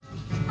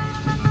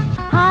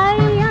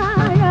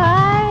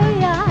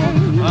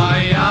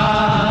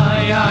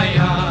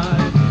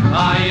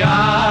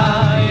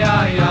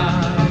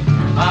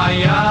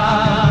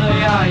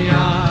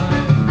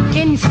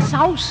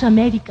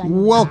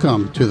American.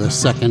 Welcome to the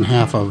second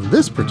half of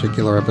this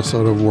particular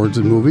episode of Words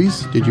and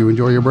Movies. Did you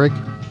enjoy your break?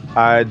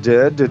 I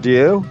did. Did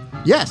you?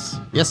 Yes,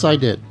 I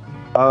did.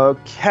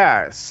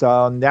 Okay,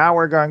 so now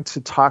we're going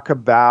to talk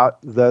about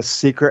The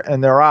Secret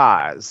in Their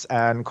Eyes,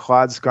 and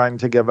Claude's going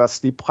to give us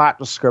the plot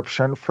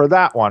description for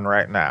that one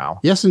right now.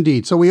 Yes,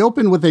 indeed. So we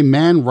open with a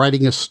man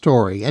writing a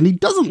story, and he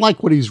doesn't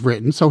like what he's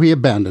written, so he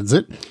abandons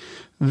it.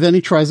 Then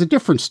he tries a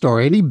different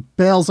story, and he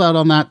bails out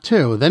on that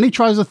too. Then he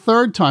tries a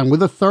third time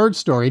with a third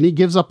story, and he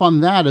gives up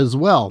on that as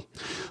well.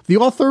 The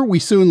author, we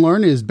soon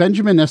learn, is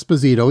Benjamin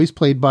Esposito. He's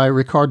played by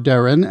Ricard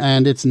Derren,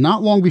 and it's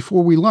not long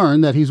before we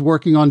learn that he's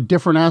working on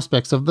different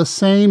aspects of the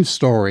same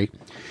story.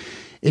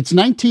 It's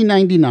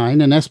 1999,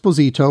 and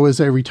Esposito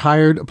is a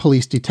retired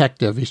police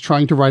detective. He's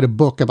trying to write a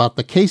book about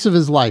the case of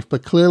his life,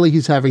 but clearly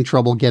he's having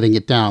trouble getting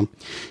it down.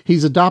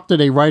 He's adopted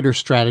a writer's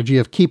strategy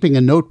of keeping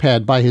a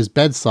notepad by his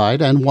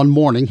bedside, and one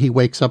morning he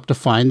wakes up to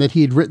find that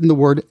he had written the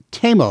word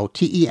Temo,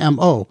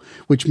 T-E-M-O,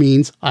 which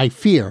means I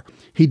fear.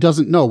 He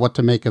doesn't know what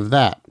to make of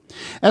that.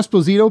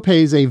 Esposito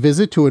pays a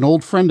visit to an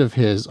old friend of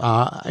his,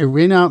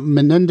 Irina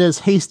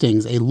Menendez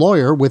Hastings, a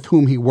lawyer with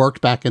whom he worked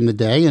back in the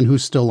day and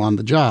who's still on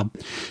the job.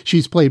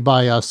 She's played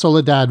by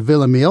Soledad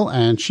Villamil,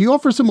 and she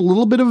offers him a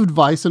little bit of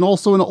advice and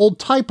also an old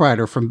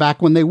typewriter from back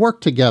when they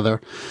worked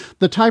together.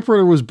 The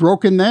typewriter was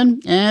broken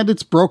then, and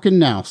it's broken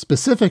now.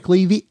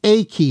 Specifically, the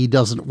A key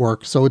doesn't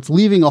work, so it's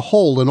leaving a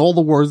hole in all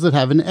the words that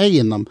have an A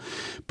in them.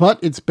 But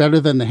it's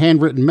better than the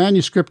handwritten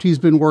manuscript he's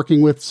been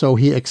working with, so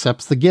he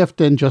accepts the gift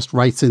and just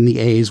writes in the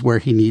A's where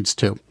he needs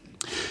to.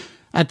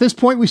 At this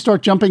point, we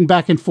start jumping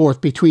back and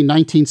forth between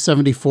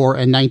 1974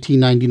 and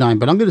 1999,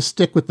 but I'm going to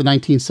stick with the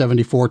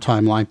 1974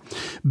 timeline.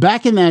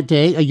 Back in that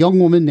day, a young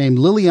woman named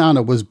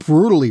Liliana was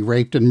brutally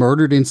raped and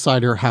murdered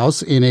inside her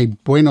house in a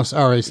Buenos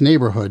Aires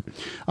neighborhood.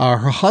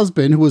 Her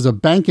husband, who was a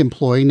bank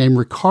employee named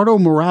Ricardo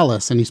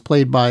Morales, and he's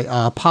played by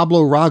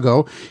Pablo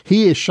Rago,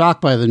 he is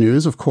shocked by the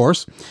news, of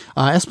course.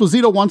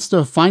 Esposito wants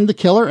to find the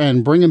killer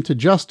and bring him to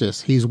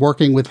justice. He's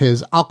working with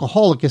his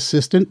alcoholic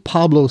assistant,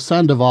 Pablo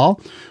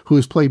Sandoval, who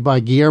is played by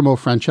Guillermo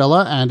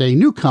Francella, and a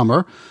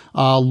newcomer,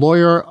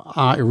 lawyer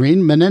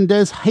Irene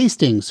Menendez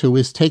Hastings, who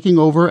is taking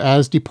over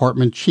as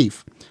department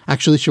chief.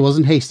 Actually, she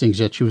wasn't Hastings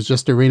yet. She was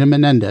just Irina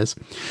Menendez.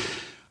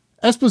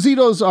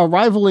 Esposito's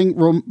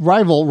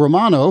rival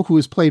Romano, who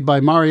is played by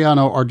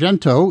Mariano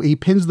Argento, he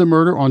pins the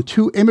murder on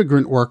two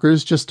immigrant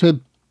workers just to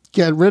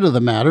get rid of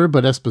the matter,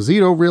 but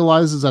Esposito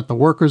realizes that the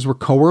workers were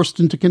coerced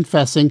into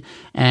confessing,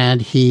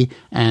 and he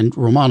and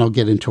Romano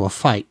get into a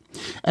fight.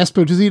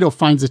 Esposito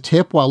finds a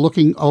tip while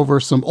looking over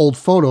some old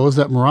photos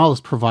that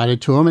Morales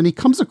provided to him, and he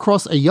comes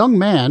across a young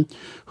man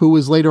who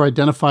was later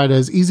identified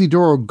as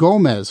Isidoro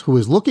Gomez, who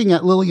is looking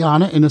at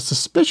Liliana in a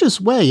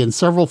suspicious way in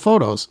several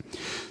photos.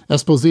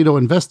 Esposito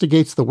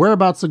investigates the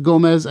whereabouts of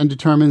Gomez and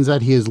determines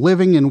that he is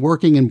living and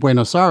working in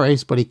Buenos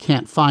Aires, but he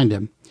can't find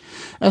him.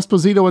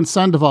 Esposito and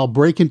Sandoval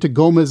break into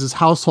Gomez's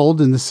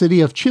household in the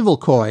city of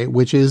Chivilcoy,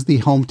 which is the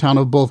hometown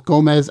of both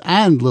Gomez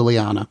and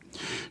Liliana.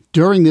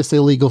 During this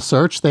illegal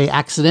search, they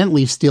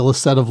accidentally steal a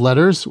set of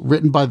letters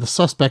written by the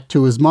suspect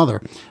to his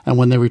mother, and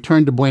when they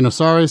return to Buenos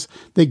Aires,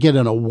 they get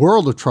in a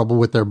world of trouble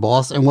with their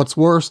boss, and what's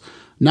worse,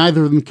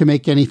 neither of them can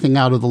make anything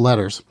out of the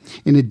letters.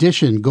 In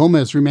addition,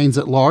 Gomez remains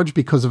at large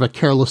because of a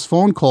careless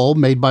phone call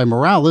made by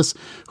Morales,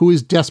 who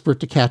is desperate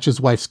to catch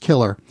his wife's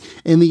killer.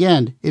 In the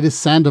end, it is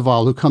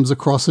Sandoval who comes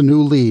across a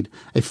new lead.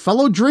 A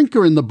fellow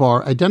drinker in the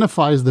bar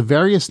identifies the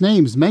various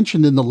names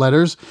mentioned in the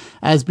letters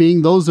as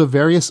being those of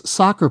various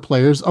soccer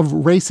players of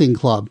Racing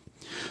Club.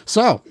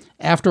 So,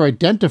 after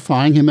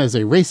identifying him as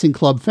a Racing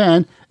Club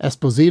fan,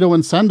 Esposito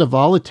and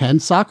Sandoval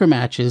attend soccer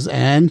matches,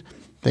 and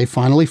they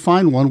finally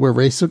find one where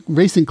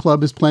Racing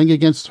Club is playing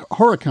against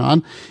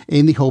Huracan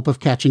in the hope of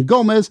catching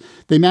Gomez.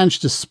 They manage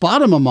to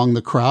spot him among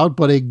the crowd,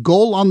 but a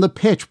goal on the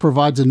pitch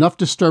provides enough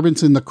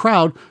disturbance in the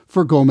crowd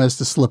for Gomez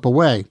to slip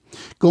away.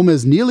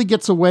 Gomez nearly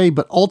gets away,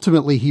 but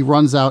ultimately he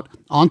runs out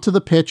onto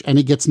the pitch and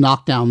he gets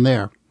knocked down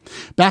there.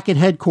 Back at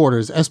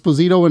headquarters,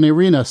 Esposito and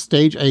Irina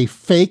stage a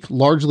fake,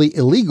 largely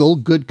illegal,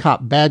 good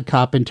cop, bad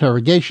cop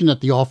interrogation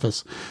at the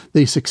office.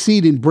 They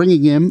succeed in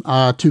bringing him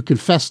to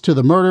confess to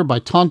the murder by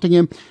taunting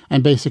him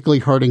and basically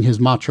hurting his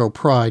macho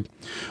pride.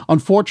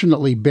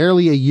 Unfortunately,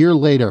 barely a year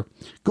later,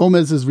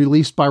 Gomez is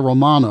released by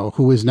Romano,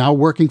 who is now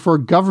working for a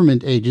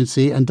government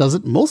agency and does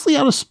it mostly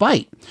out of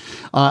spite.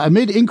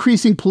 Amid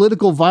increasing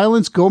political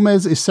violence,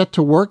 Gomez is set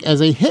to work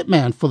as a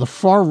hitman for the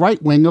far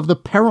right wing of the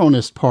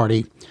Peronist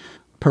Party.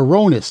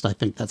 Peronist, I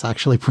think that's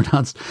actually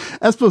pronounced.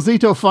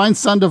 Esposito finds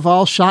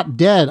Sandoval shot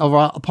dead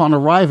upon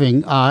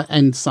arriving,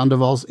 and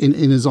Sandoval's in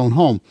his own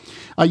home.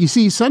 You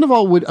see,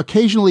 Sandoval would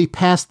occasionally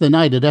pass the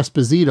night at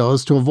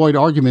Esposito's to avoid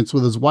arguments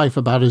with his wife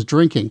about his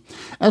drinking.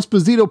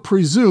 Esposito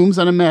presumes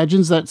and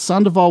imagines that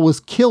Sandoval was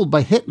killed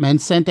by hitmen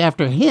sent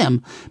after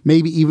him,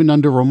 maybe even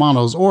under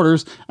Romano's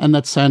orders, and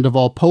that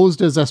Sandoval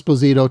posed as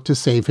Esposito to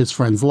save his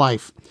friend's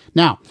life.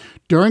 Now,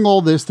 during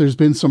all this, there's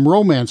been some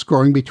romance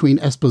growing between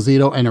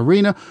Esposito and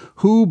Irina,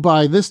 who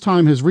by this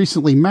time has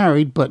recently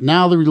married, but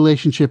now the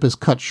relationship is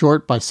cut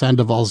short by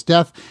Sandoval's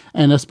death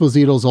and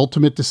Esposito's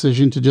ultimate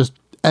decision to just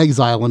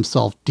exile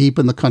himself deep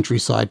in the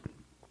countryside.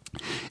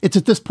 It's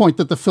at this point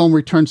that the film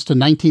returns to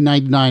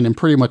 1999 and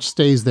pretty much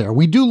stays there.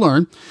 We do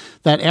learn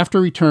that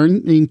after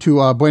returning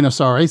to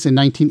Buenos Aires in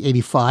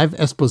 1985,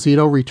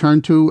 Esposito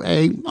returned to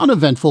an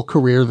uneventful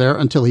career there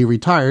until he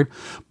retired.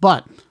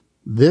 But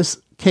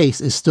this case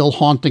is still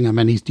haunting him,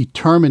 and he's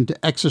determined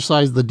to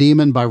exorcise the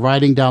demon by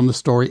writing down the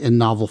story in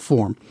novel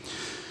form.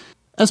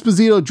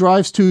 Esposito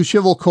drives to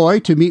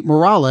Chivilcoy to meet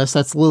Morales,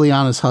 that's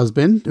Liliana's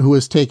husband, who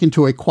is taken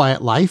to a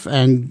quiet life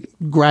and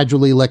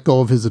gradually let go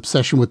of his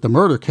obsession with the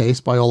murder case,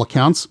 by all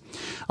accounts.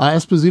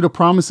 Esposito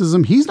promises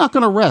him he's not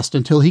going to rest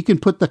until he can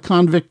put the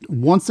convict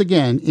once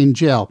again in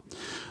jail.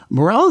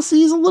 Morales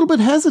is a little bit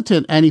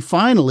hesitant, and he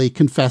finally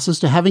confesses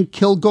to having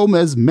killed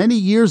Gomez many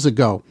years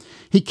ago.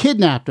 He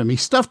kidnapped him, he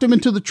stuffed him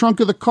into the trunk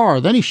of the car,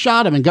 then he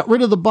shot him and got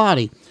rid of the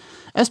body.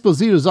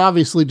 Esposito is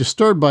obviously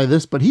disturbed by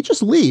this, but he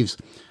just leaves.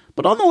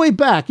 But on the way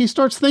back, he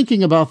starts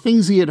thinking about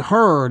things he had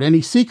heard, and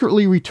he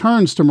secretly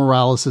returns to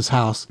Morales'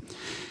 house.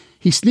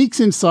 He sneaks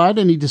inside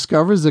and he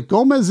discovers that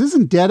Gomez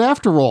isn't dead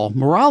after all.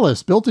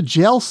 Morales built a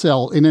jail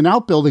cell in an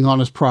outbuilding on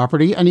his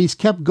property, and he's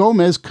kept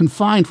Gomez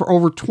confined for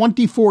over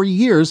 24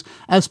 years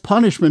as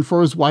punishment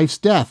for his wife's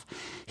death.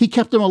 He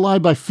kept him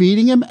alive by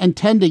feeding him and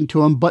tending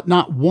to him, but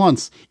not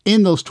once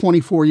in those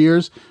 24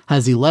 years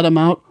has he let him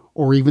out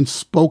or even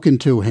spoken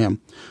to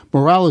him.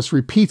 Morales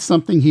repeats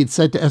something he had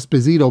said to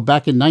Esposito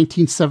back in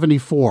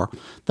 1974,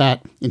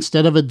 that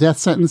instead of a death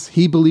sentence,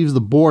 he believes the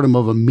boredom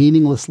of a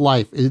meaningless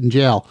life in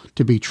jail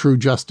to be true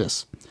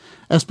justice.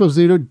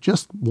 Esposito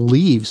just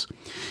leaves.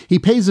 He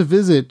pays a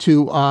visit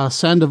to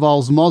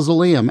Sandoval's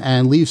mausoleum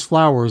and leaves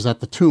flowers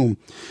at the tomb.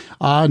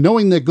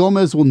 Knowing that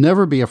Gomez will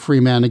never be a free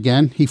man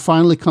again, he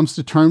finally comes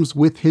to terms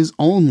with his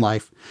own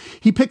life.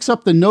 He picks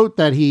up the note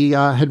that he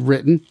had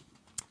written,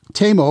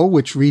 Temo,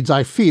 which reads,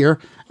 I fear,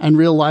 and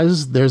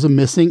realizes there's a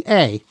missing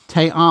A.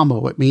 Te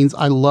amo. It means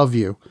I love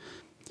you.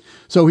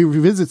 So he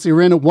revisits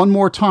Irina one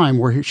more time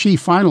where he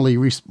finally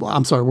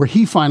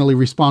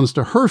responds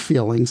to her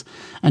feelings,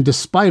 and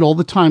despite all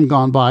the time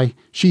gone by,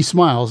 she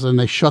smiles and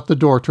they shut the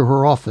door to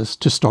her office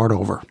to start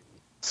over.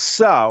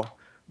 So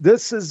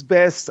this is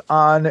based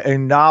on a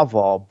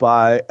novel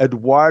by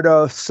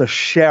Eduardo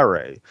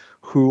Sacheri,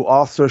 who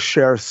also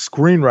shares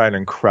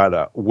screenwriting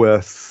credit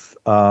with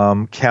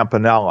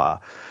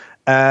Campanella.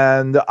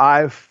 And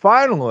I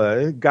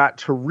finally got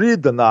to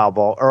read the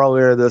novel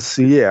earlier this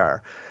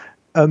year.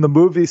 And the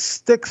movie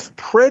sticks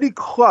pretty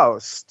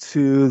close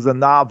to the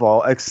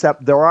novel,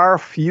 except there are a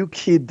few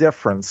key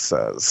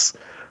differences.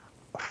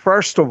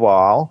 First of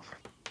all,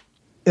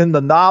 in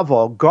the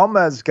novel,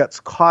 Gomez gets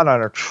caught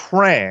on a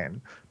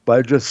train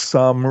by just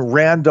some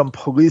random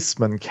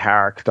policeman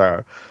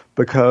character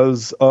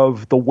because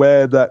of the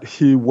way that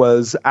he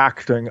was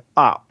acting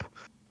up.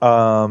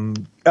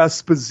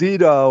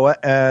 Esposito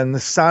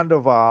and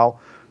Sandoval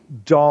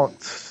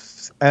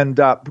don't end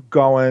up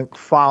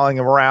following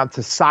him around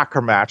to soccer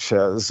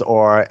matches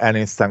or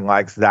anything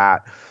like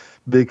that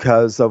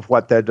because of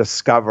what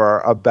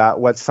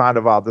what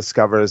Sandoval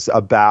discovers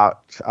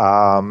about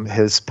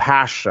his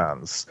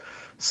passions.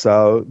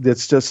 So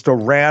it's just a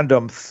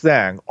random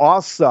thing.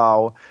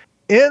 Also,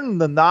 in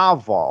the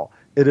novel,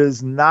 it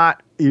is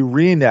not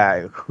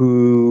Irene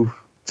who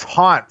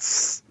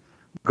taunts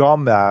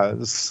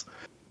Gomez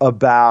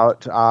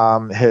about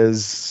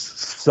his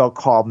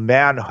so-called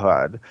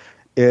manhood.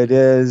 It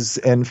is,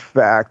 in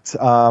fact,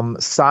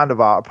 Pablo,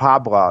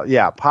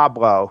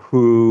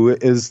 who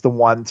is the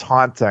one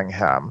taunting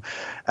him.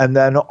 And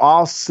then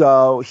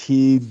also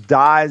he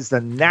dies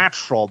a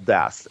natural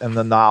death in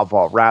the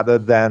novel rather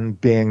than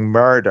being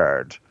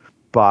murdered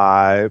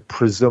by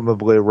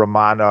presumably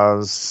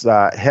Romano's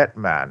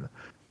hitmen.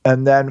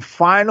 And then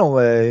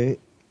finally,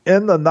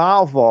 in the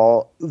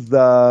novel,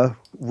 the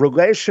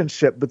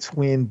relationship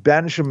between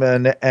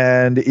Benjamin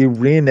and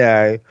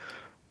Irene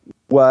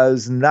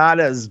was not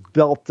as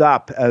built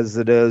up as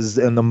it is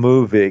in the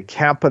movie.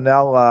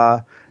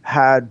 Campanella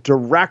had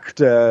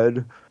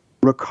directed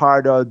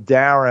Ricardo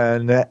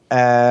Darin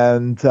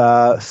and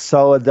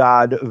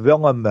Soledad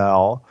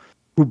Villamil,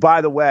 who,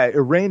 by the way,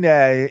 Irene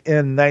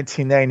in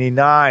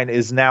 1999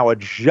 is now a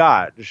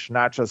judge,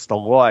 not just a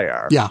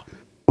lawyer. Yeah.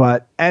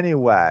 But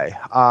anyway,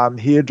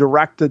 he had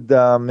directed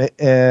them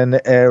in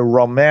a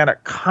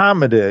romantic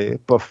comedy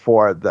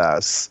before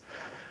this.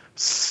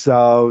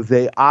 So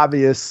they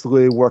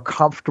obviously were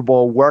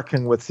comfortable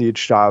working with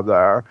each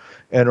other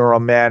in a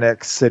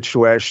romantic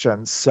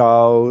situation.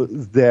 So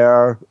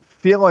their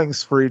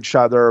feelings for each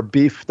other are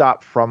beefed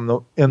up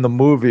in the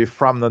movie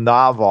from the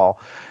novel.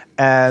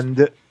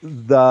 And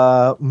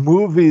the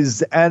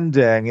movie's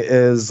ending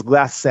is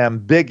less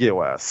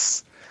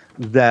ambiguous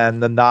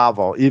than the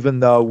novel, even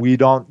though we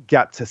don't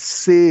get to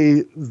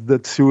see the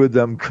two of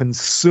them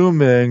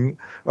consuming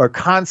or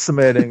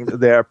consummating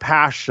their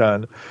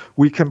passion.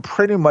 We can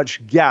pretty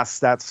much guess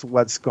that's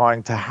what's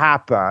going to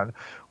happen.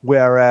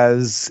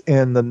 Whereas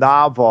in the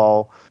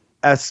novel,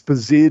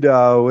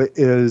 Esposito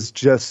is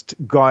just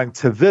going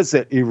to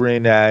visit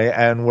Irene,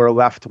 and we're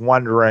left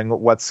wondering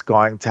what's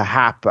going to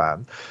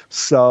happen.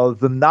 So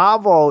the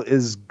novel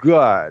is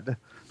good,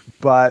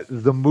 but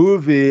the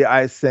movie,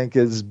 I think,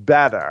 is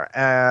better.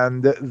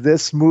 And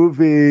this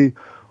movie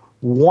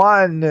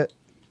won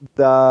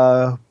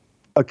the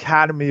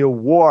Academy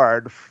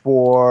Award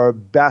for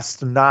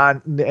Best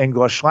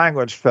Non-English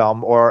Language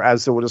Film, or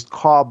as it was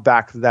called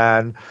back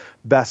then,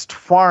 Best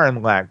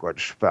Foreign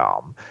Language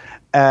Film.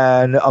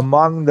 And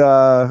among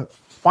the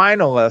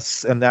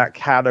finalists in that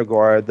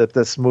category that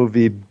this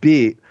movie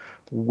beat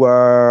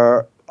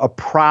were A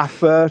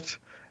Prophet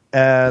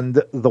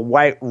and The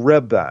White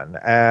Ribbon.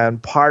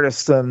 And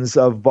partisans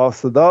of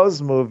both of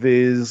those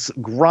movies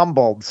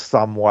grumbled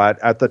somewhat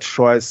at the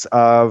choice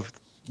of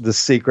The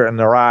Secret in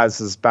Their Eyes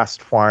as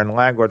Best Foreign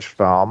Language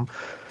Film.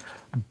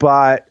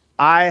 But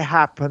I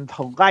happen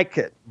to like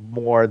it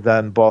more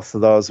than both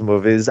of those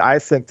movies. I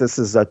think this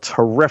is a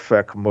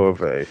terrific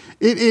movie.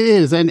 It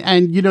is.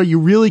 And you know, you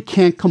really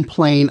can't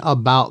complain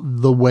about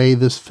the way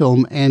this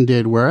film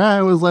ended, where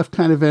I was left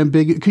kind of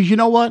ambiguous. Because you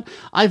know what?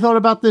 I thought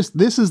about this.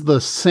 This is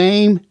the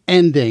same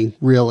ending,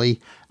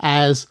 really,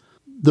 as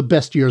The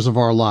Best Years of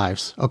Our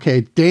Lives.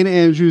 Okay, Dana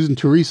Andrews and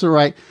Teresa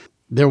Wright,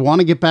 they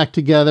want to get back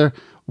together.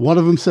 One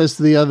of them says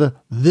to the other,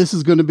 this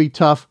is going to be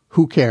tough.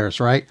 Who cares,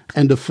 right?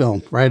 End of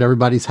film, right?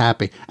 Everybody's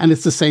happy. And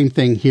it's the same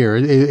thing here.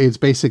 It's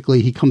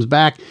basically, he comes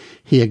back,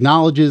 he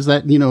acknowledges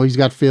that, you know, he's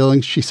got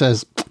feelings. She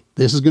says,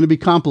 this is going to be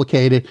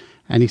complicated.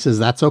 And he says,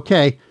 that's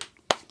okay.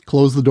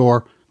 Close the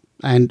door.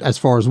 And as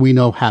far as we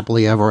know,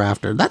 happily ever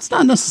after. That's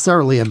not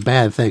necessarily a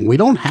bad thing. We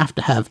don't have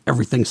to have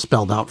everything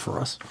spelled out for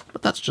us.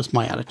 But that's just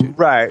my attitude.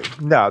 Right.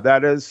 No,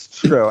 that is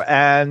true.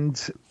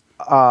 And,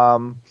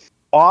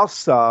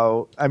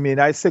 also, I mean,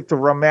 I think the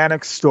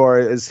romantic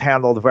story is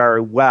handled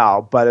very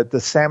well, but at the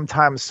same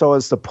time, so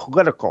is the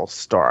political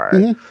story.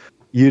 Mm-hmm.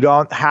 You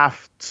don't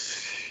have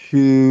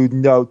to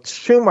know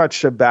too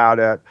much about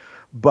it,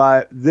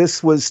 but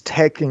this was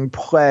taking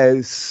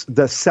place,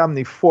 the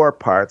 74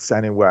 parts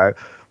anyway,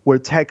 were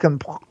taking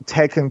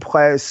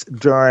place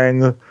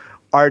during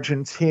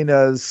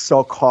Argentina's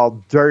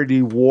so-called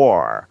dirty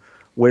war,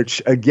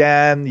 which,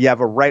 again, you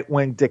have a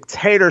right-wing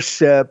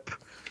dictatorship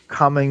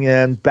coming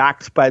in,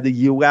 backed by the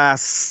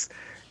U.S.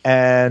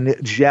 and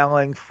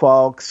jailing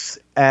folks.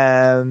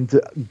 And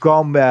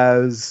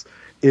Gomez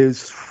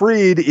is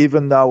freed,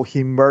 even though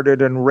he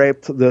murdered and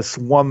raped this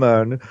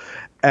woman.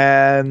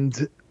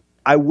 And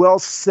I will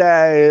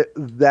say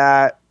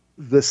that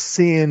the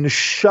scene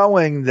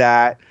showing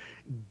that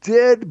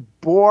did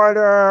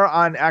border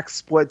on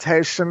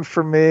exploitation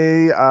for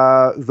me.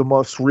 The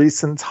most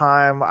recent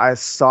time I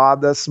saw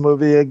this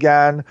movie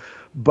again.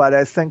 But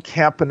I think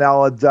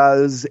Campanella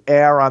does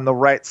err on the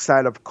right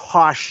side of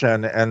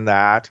caution in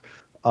that,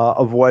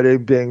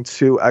 avoiding being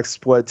too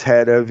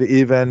exploitative,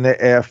 even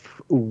if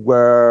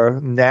we're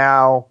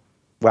now,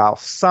 well,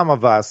 some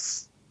of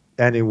us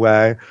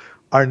anyway,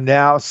 are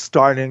now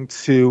starting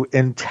to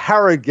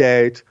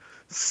interrogate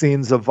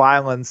scenes of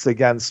violence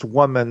against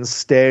women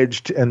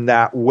staged in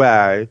that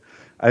way.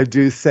 I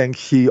do think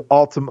he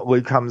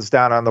ultimately comes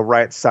down on the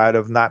right side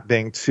of not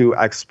being too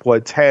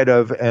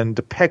exploitative in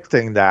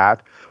depicting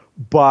that.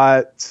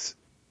 But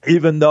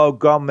even though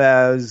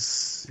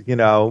Gomez, you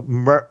know,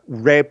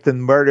 raped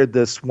and murdered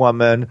this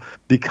woman,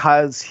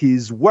 because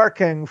he's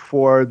working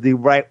for the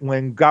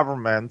right-wing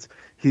government,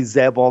 he's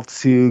able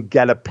to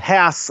get a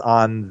pass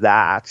on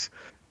that.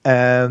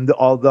 And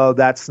although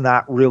that's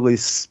not really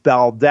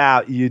spelled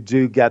out, you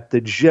do get the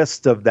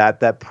gist of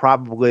that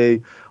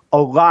probably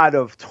a lot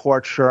of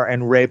torture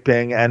and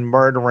raping and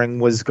murdering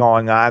was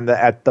going on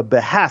at the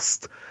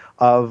behest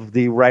of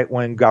the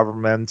right-wing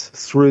government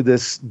through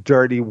this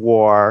dirty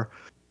war.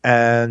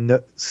 And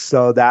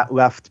so that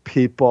left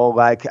people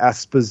like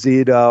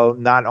Esposito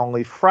not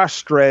only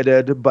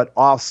frustrated, but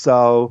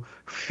also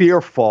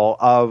fearful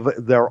of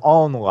their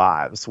own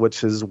lives,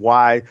 which is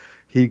why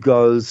he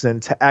goes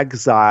into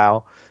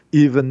exile,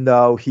 even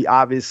though he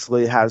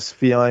obviously has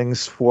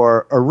feelings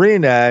for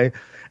Irene.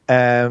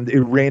 And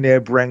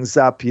Irene brings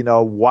up, you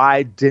know,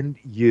 why didn't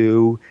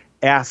you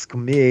ask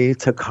me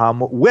to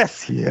come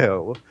with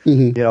you?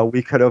 Mm-hmm. You know,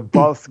 we could have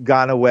both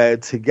gone away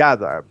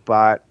together.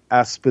 But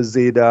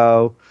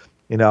Esposito,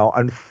 you know,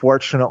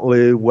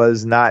 unfortunately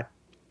was not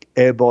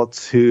able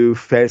to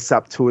face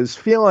up to his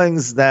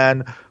feelings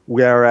then,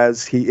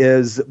 whereas he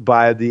is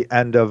by the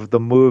end of the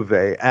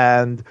movie.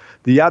 And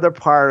the other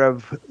part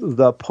of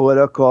the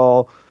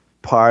political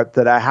part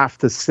that I have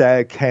to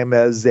say came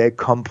as a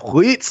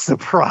complete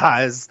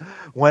surprise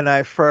when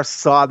I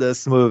first saw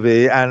this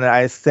movie, and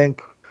I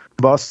think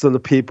most of the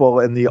people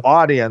in the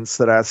audience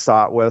that I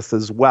saw it with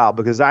as well,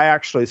 because I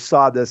actually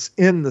saw this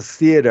in the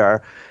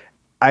theater.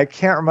 I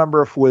can't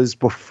remember if it was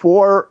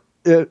before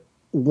it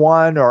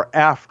won or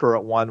after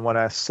it won when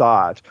I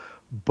saw it.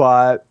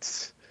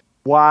 But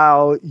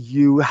while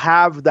you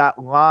have that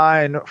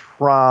line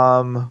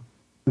from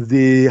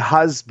the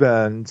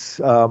husband,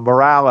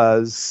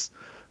 Morales,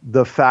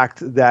 the fact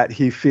that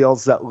he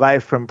feels that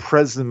life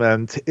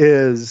imprisonment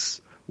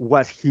is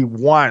what he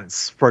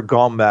wants for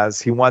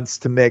Gomez. He wants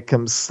to make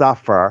him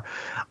suffer.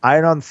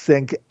 I don't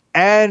think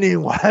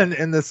anyone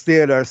in the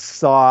theater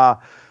saw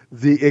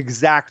the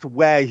exact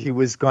way he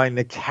was going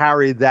to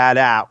carry that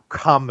out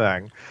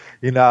coming.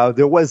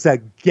 There was a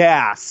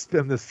gasp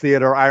in the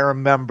theater, I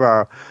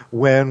remember,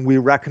 when we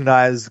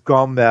recognized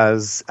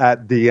Gomez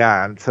at the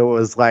end. So it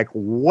was like,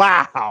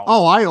 wow.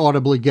 Oh, I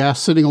audibly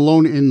gasped sitting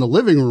alone in the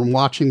living room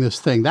watching this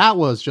thing. That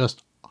was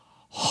just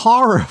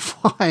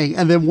horrifying.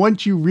 And then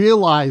once you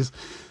realize,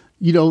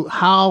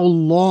 how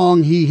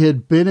long he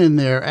had been in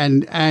there,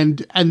 and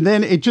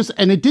then it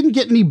didn't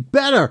get any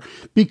better,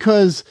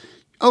 because,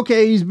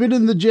 okay, he's been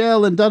in the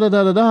jail and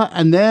da-da-da-da-da,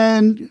 and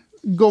then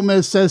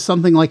Gomez says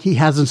something like, he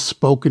hasn't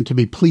spoken to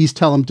me. Please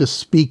tell him to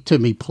speak to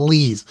me,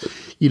 please.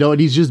 And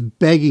he's just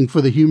begging for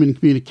the human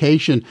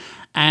communication.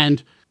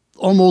 And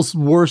almost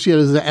worse yet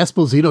is that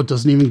Esposito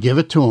doesn't even give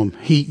it to him.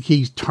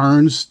 He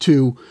turns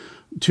to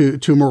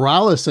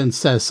Morales and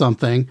says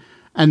something,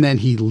 and then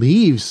he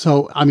leaves.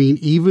 So, I mean,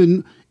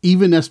 even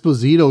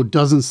Esposito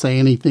doesn't say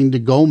anything to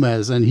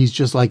Gomez, and he's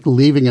just like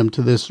leaving him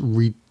to this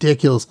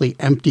ridiculously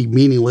empty,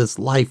 meaningless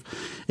life.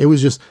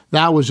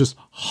 That was just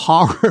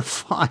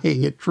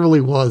horrifying. It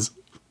truly was.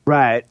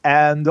 Right.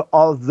 And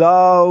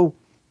although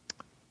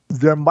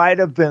there might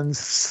have been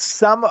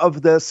some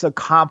of this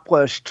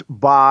accomplished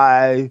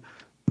by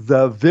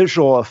the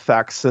visual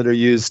effects that are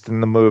used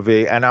in the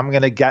movie, and I'm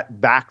going to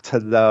get back to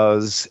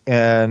those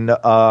in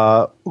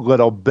a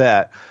little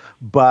bit,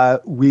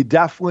 but we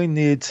definitely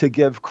need to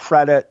give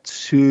credit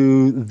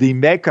to the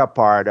makeup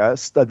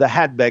artist, the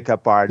head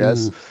makeup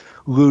artist,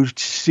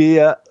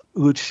 Lucilla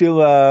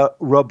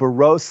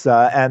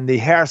Robarosa, and the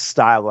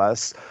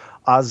hairstylist,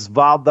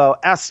 Osvaldo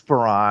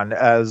Esperon,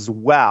 as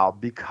well,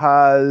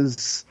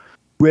 because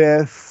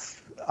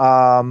with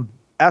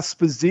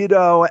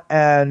Esposito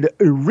and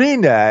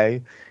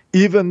Irene,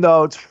 even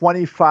though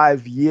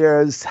 25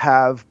 years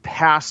have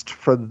passed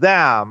for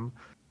them,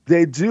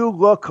 they do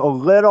look a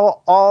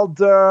little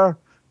older,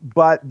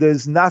 but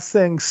there's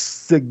nothing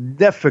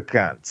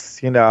significant.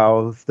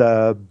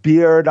 The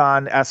beard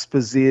on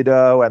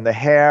Esposito and the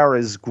hair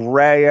is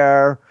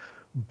grayer,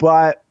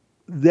 but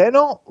they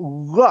don't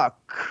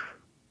look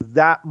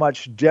that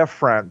much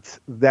different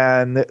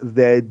than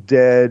they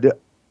did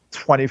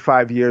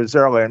 25 years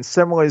earlier. And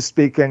similarly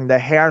speaking, the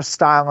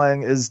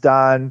hairstyling is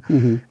done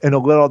in a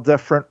little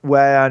different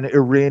way on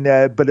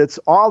Irene, but it's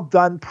all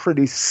done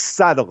pretty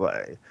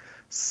subtly,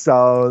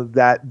 so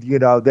that,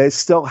 they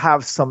still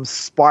have some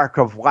spark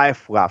of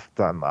life left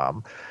in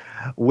them.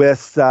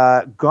 With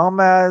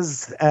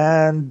Gomez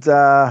and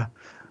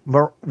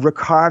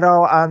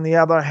Ricardo, on the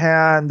other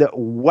hand,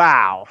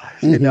 wow.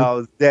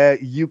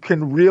 You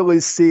can really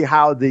see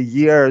how the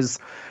years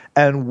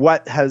and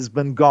what has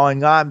been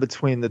going on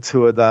between the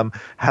two of them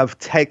have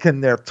taken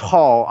their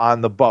toll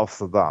on the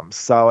both of them.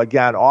 So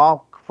again,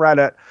 all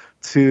credit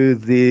to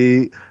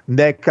the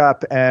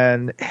makeup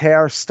and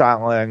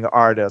hairstyling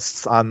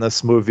artists on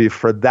this movie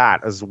for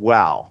that as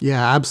well.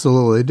 Yeah,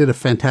 absolutely. They did a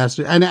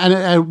fantastic. And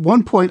at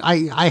one point,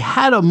 I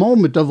had a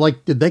moment of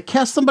like, did they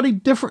cast somebody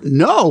different?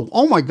 No.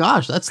 Oh my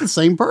gosh, that's the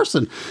same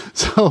person.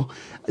 So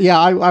yeah,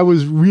 I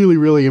was really,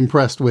 really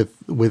impressed with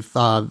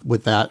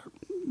that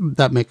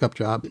makeup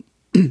job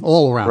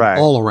all around. Right.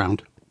 All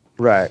around.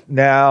 Right.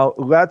 Now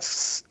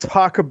let's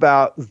talk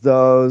about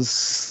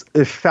those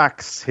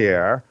effects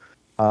here.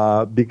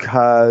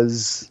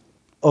 Because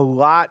a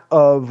lot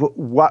of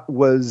what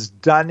was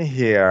done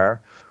here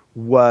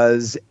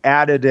was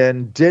added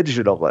in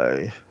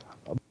digitally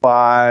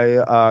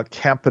by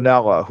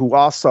Campanella, who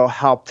also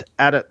helped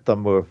edit the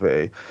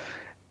movie.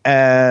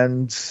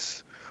 And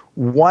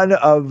one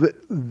of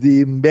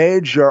the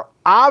major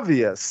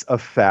obvious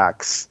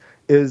effects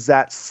is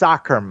that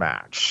soccer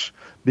match,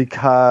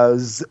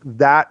 because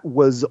that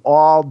was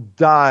all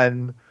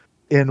done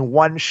in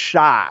one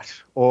shot,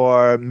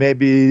 or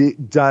maybe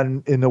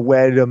done in a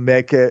way to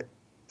make it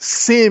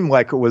seem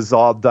like it was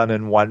all done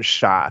in one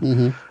shot.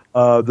 The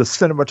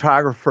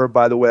cinematographer,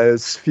 by the way,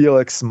 is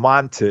Felix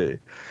Monti.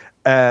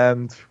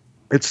 And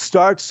it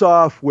starts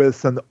off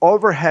with an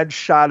overhead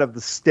shot of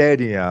the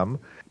stadium,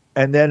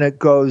 and then it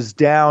goes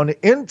down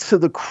into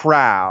the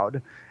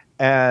crowd,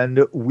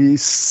 and we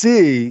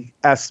see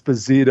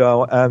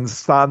Esposito and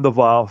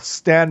Sandoval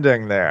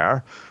standing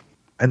there.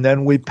 And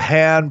then we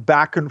pan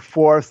back and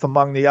forth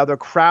among the other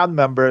crowd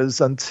members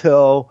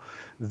until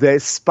they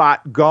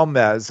spot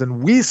Gomez,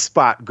 and we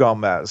spot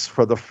Gomez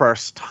for the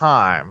first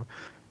time,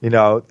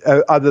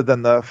 other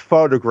than the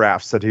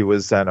photographs that he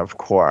was in, of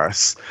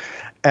course.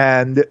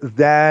 And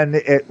then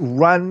it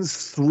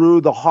runs through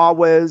the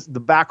hallways,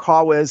 the back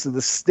hallways of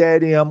the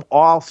stadium,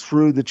 all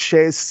through the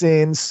chase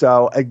scene.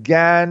 So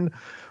again,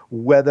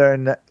 whether or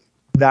not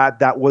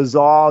that was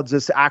all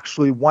just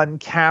actually one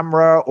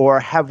camera or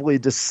heavily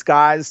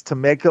disguised to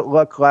make it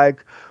look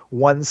like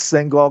one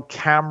single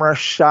camera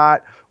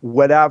shot,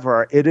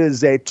 whatever. It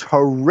is a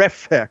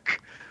terrific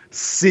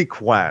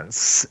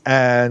sequence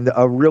and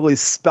a really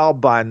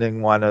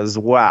spellbinding one as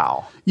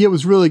well. Yeah, it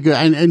was really good.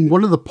 And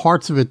one of the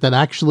parts of it that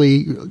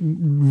actually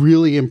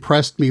really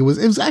impressed me was,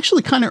 it was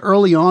actually kind of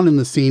early on in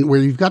the scene where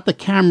you've got the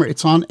camera,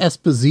 it's on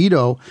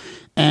Esposito,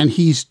 and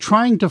he's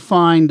trying to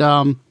find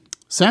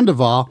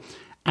Sandoval.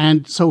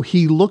 And so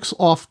he looks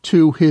off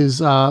to his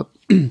to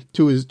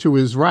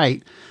his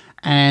right,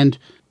 and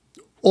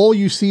all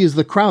you see is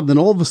the crowd. Then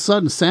all of a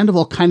sudden,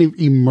 Sandoval kind of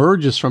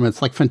emerges from it.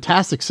 It's like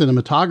fantastic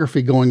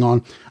cinematography going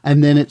on,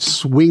 and then it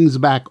swings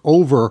back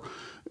over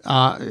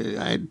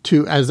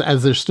to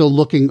as they're still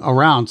looking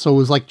around. So it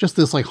was like just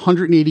this like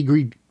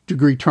 180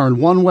 degree turn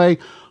one way,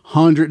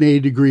 180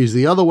 degrees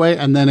the other way,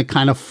 and then it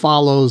kind of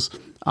follows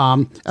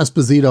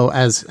Esposito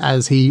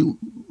as he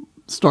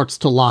starts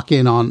to lock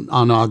in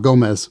on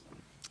Gomez.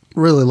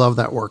 Really love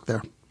that work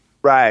there.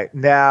 Right.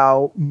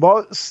 Now,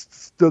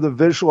 most of the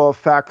visual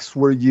effects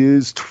were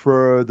used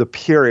for the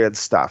period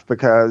stuff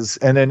because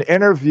in an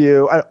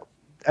interview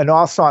and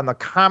also on the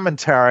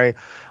commentary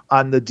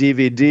on the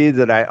DVD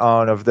that I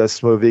own of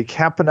this movie,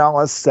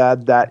 Campanella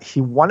said that he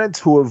wanted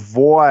to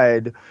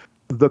avoid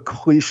the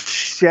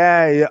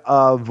cliche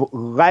of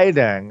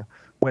lighting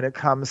when it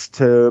comes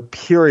to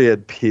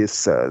period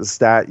pieces,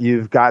 that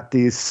you've got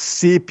these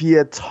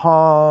sepia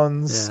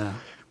tones,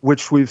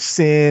 which we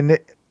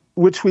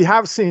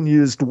have seen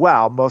used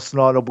well, most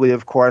notably,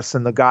 of course,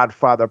 in The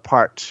Godfather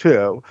Part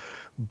 2.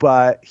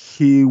 But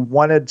he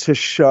wanted to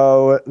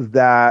show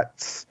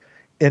that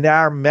in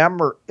our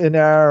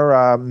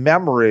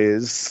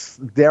memories,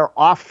 they're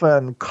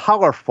often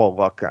colorful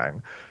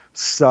looking.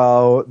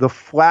 So the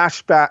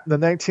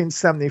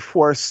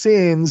 1974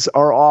 scenes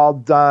are all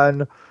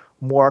done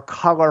more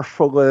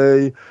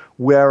colorfully,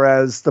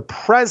 whereas the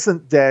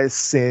present day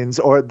scenes,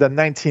 or the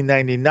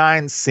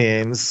 1999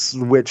 scenes,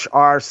 which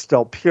are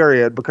still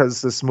period,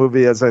 because this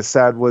movie, as I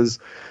said, was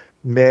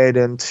made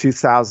in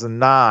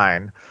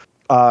 2009,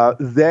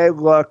 they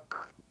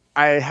look,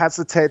 I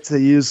hesitate to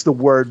use the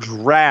word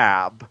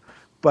drab,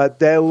 but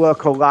they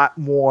look a lot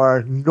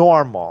more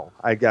normal,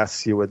 I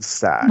guess you would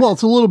say. Well,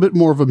 it's a little bit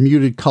more of a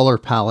muted color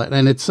palette,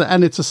 and it's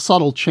a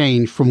subtle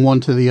change from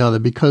one to the other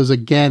because,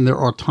 again, there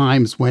are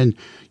times when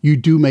you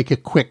do make a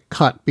quick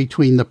cut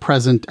between the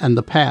present and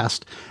the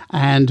past,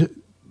 and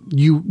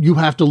you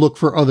have to look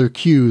for other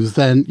cues.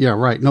 Then, yeah,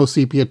 right, no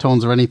sepia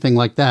tones or anything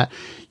like that.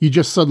 You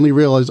just suddenly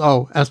realize,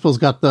 oh, Espo's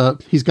got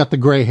the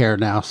gray hair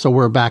now, so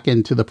we're back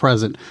into the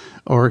present,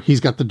 or he's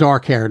got the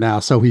dark hair now,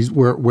 so we're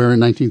in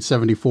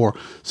 1974.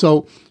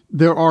 So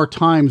there are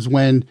times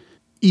when,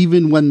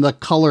 even when the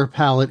color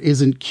palette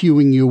isn't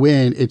cueing you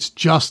in, it's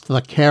just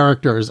the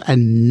characters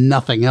and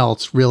nothing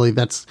else really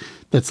that's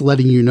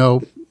letting you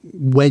know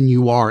when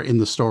you are in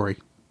the story.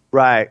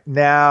 Right.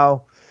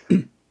 Now,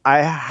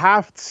 I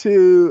have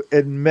to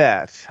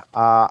admit,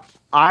 I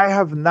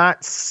have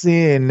not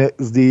seen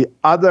the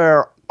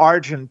other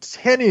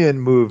Argentinian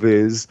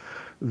movies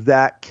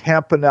that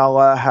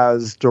Campanella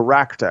has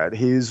directed.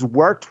 He's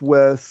worked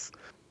with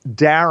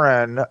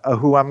Darren,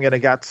 who I'm going to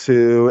get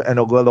to in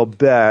a little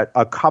bit,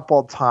 a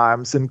couple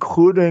times,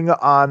 including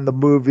on the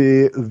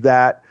movie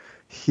that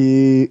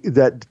he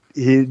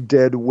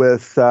did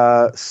with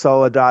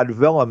Soledad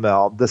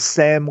Villamil, The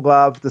Same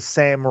Love, The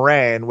Same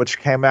Rain, which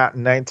came out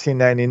in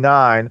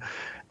 1999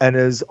 and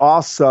is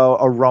also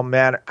a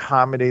romantic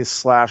comedy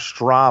 /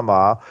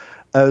 drama,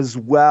 as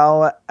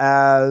well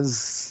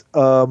as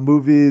a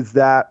movie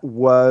that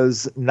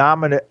was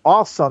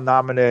also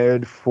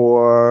nominated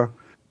for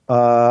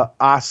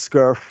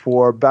Oscar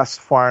for Best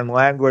Foreign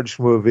Language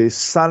Movie,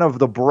 Son of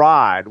the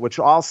Bride, which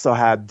also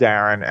had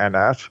Darren in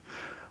it.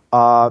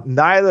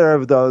 Neither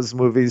of those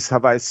movies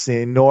have I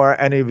seen,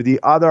 nor any of the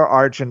other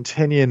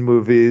Argentinian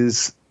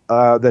movies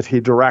that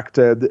he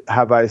directed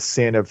have I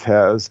seen of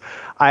his.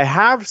 I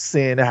have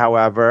seen,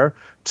 however,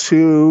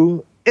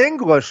 2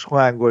 English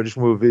language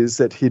movies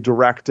that he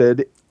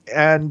directed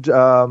and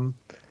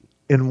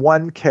in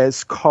one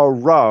case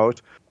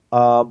co-wrote,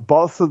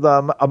 both of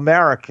them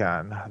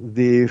American.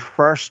 The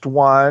first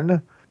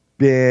one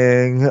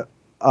being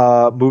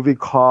a movie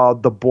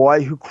called The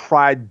Boy Who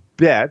Cried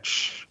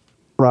Bitch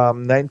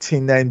from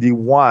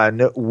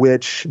 1991,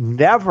 which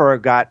never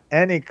got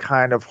any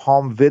kind of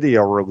home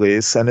video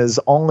release and is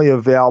only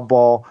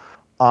available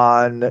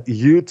on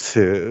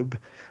YouTube.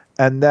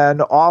 And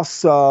then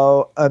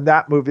also, and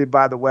that movie,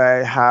 by the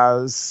way,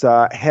 has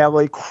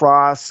Haley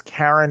Cross,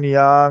 Karen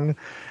Young,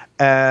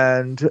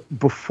 and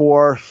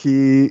before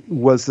he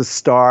was the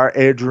star,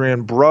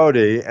 Adrian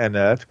Brody in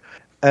it.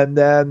 And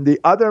then the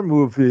other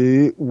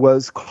movie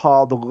was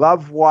called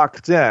Love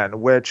Walked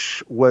In,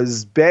 which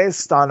was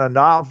based on a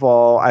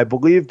novel, I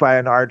believe, by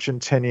an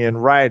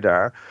Argentinian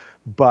writer,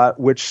 but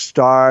which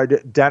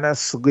starred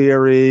Dennis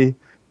Leary,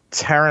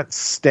 Terrence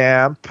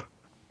Stamp,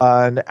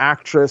 an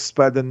actress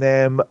by the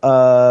name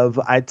of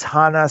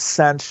Aitana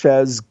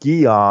Sanchez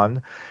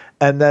Guion,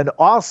 and then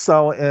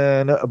also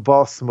in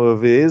both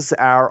movies,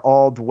 our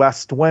old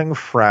West Wing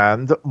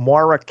friend,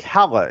 Maura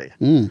Kelly,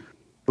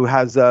 who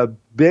has a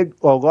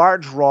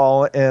large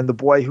role in The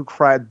Boy Who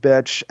Cried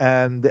Bitch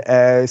and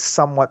a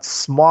somewhat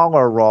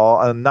smaller role,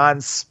 a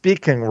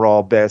non-speaking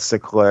role,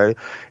 basically,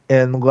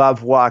 in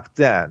Love Walked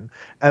In.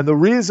 And the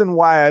reason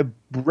why I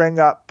bring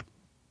up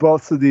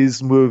both of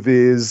these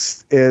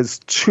movies is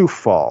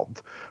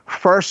twofold.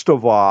 First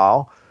of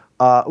all,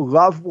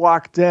 Love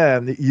Walked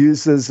In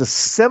uses a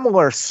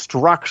similar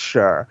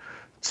structure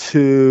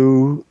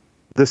to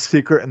The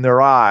Secret in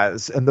Their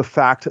Eyes, and the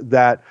fact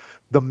that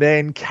the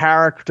main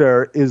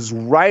character is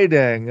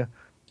writing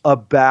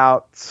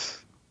about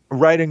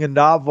writing a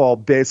novel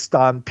based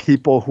on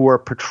people who are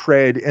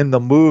portrayed in the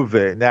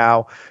movie.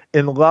 Now,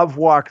 in Love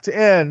Walked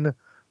In,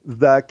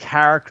 the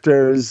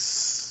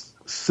characters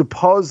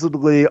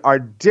supposedly are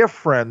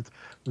different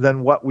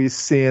than what we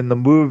see in the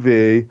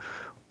movie,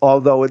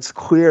 although it's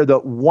clear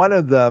that one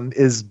of them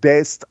is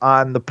based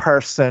on the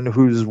person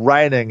who's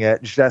writing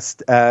it,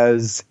 just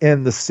as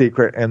in The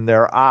Secret in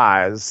Their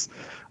Eyes.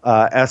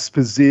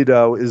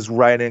 Esposito is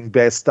writing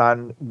based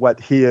on what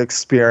he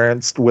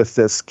experienced with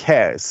this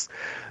case.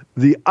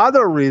 The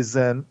other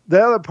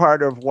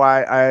part of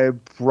why I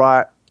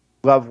brought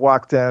Love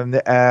Walked In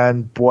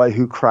and Boy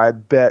Who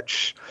Cried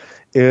Bitch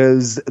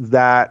is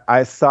that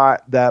I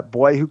thought that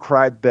Boy Who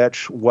Cried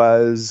Bitch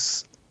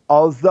was,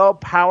 although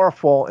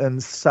powerful in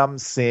some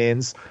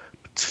scenes,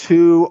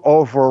 too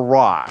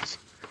overwrought.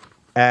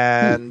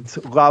 And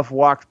Love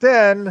Walked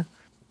In,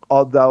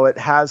 although it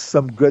has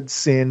some good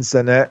scenes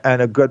in it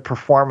and a good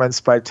performance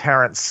by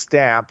Terrence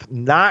Stamp,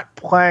 not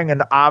playing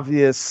an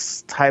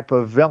obvious type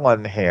of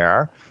villain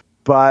here,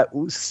 but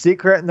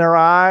Secret in Their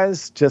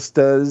Eyes, just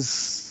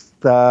as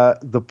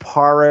the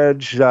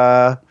porridge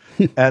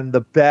and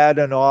the bed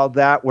and all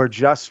that were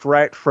just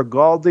right for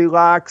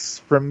Goldilocks,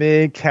 for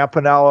me,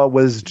 Campanella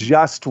was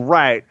just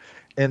right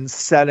in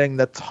setting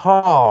the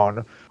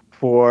tone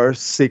for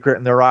Secret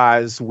in Their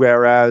Eyes,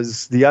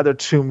 whereas the other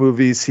two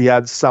movies he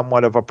had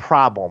somewhat of a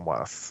problem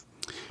with.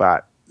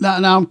 But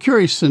now I'm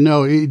curious to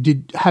know,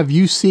 have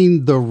you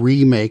seen the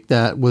remake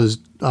that was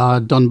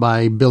done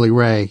by Billy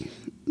Ray?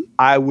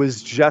 I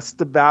was just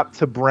about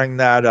to bring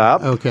that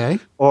up. Okay.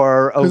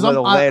 Or a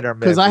little later,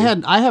 maybe. Because I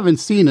haven't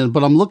seen it,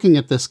 but I'm looking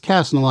at this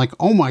cast and I'm like,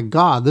 oh my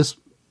God, this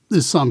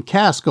is some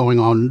cast going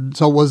on.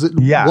 So was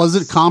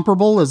it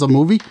comparable as a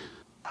movie?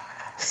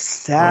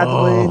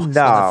 Sadly,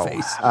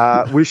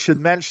 no. We should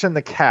mention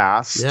the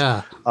cast.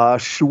 Yeah.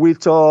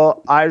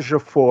 Chiwetel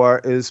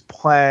Ejiofor is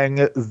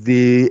playing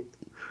the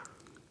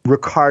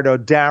Ricardo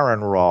Darin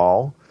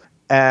role.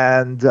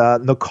 And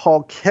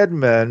Nicole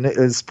Kidman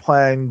is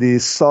playing the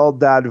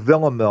Soledad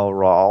Villamil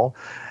role.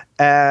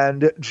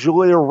 And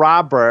Julia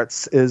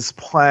Roberts is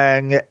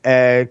playing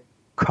a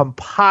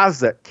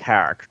composite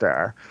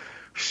character.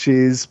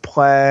 She's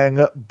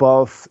playing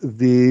both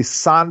the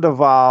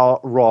Sandoval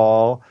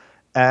role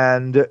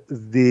and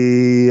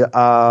the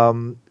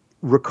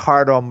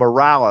Ricardo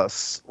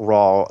Morales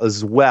role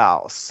as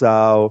well.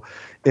 So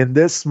in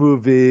this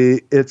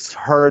movie, it's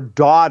her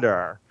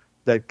daughter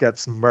that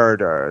gets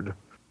murdered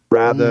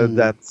rather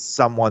than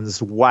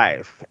someone's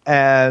wife.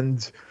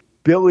 And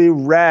Billy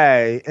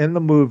Ray in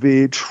the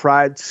movie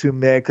tried to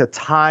make a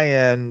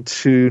tie-in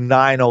to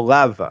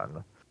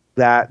 9/11,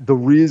 that the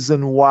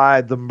reason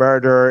why the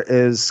murder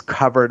is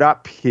covered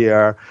up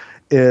here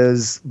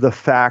is the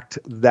fact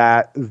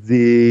that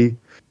the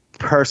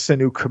person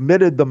who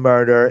committed the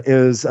murder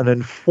is an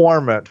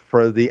informant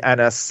for the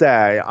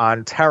NSA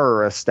on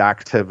terrorist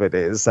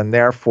activities, and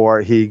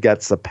therefore he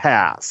gets a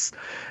pass.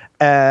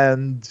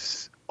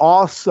 And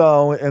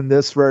also in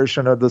this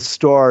version of the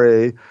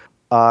story,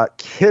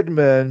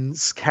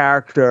 Kidman's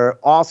character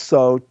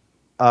also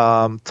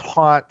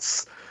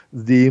taunts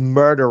the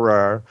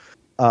murderer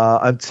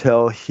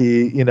until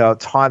he,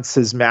 taunts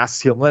his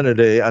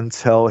masculinity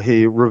until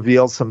he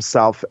reveals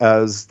himself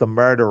as the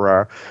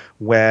murderer,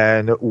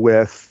 when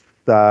with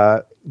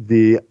the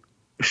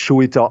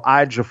Chiwetel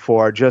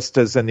Ejiofor, just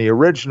as in the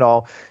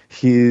original,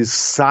 he's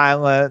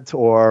silent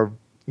or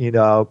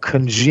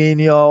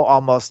congenial,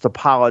 almost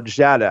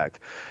apologetic.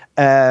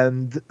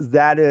 And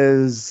that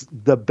is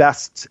the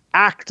best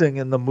acting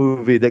in the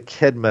movie that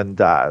Kidman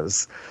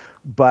does.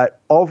 But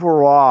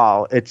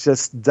overall, it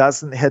just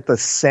doesn't hit the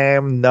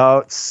same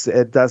notes.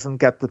 It doesn't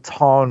get the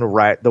tone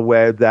right the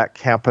way that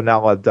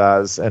Campanella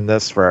does in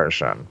this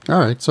version. All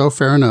right, so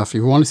fair enough. If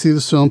you want to see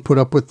this film, put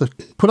up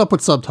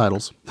with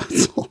subtitles.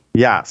 That's all.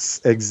 Yes,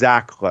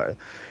 exactly.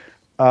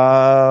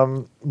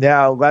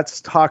 Now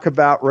let's talk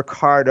about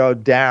Ricardo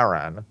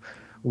Darin.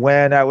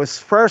 When I was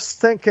first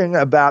thinking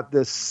about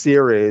this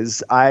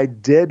series, I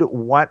did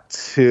want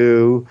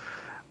to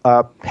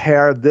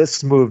pair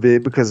this movie,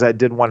 because I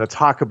did want to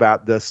talk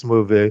about this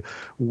movie,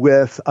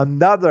 with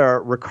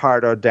another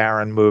Ricardo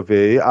Darin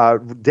movie.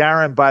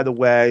 Darin, by the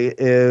way,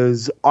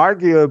 is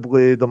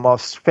arguably the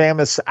most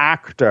famous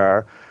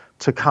actor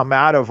to come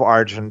out of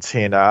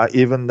Argentina,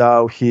 even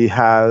though he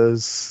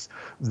has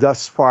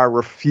thus far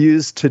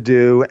refused to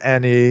do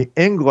any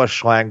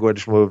English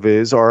language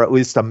movies, or at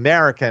least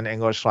American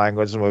English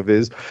language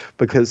movies,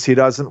 because he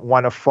doesn't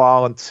want to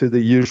fall into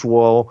the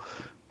usual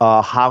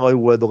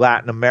Hollywood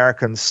Latin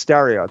American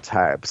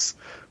stereotypes.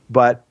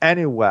 But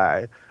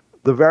anyway,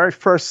 the very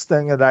first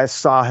thing that I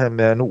saw him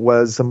in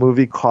was a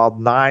movie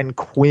called Nine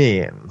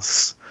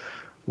Queens,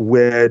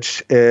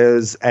 which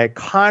is a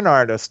con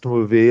artist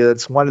movie.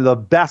 It's one of the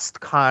best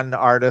con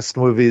artist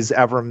movies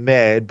ever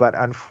made, but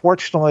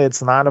unfortunately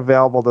it's not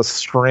available to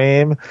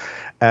stream,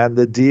 and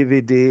the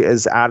DVD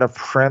is out of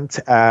print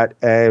at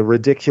a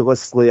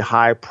ridiculously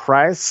high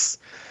price.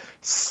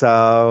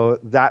 So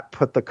that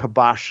put the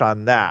kibosh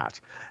on that.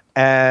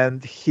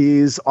 And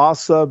he's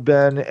also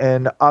been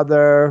in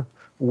other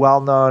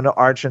well-known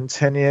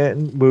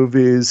Argentinian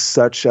movies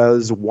such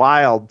as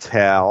Wild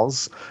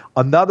Tales,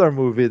 another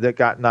movie that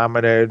got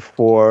nominated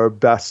for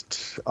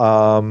Best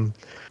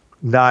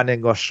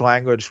non-English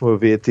language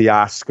movie at the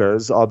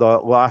Oscars, although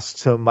it lost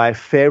to my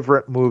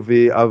favorite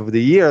movie of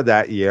the year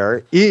that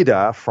year,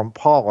 Ida from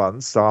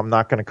Poland, so I'm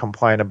not going to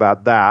complain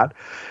about that.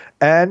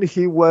 And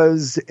he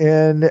was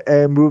in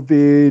a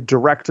movie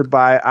directed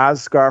by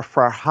Asghar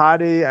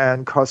Farhadi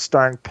and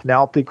co-starring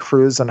Penelope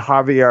Cruz and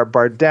Javier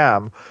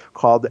Bardem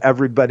called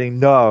Everybody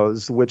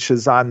Knows, which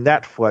is on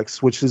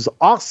Netflix, which is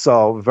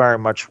also very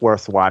much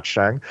worth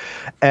watching.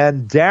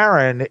 And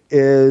Darren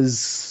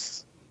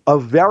is a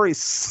very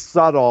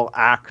subtle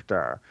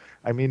actor.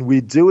 I mean, we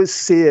do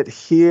see it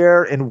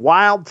here in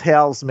Wild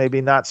Tales,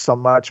 maybe not so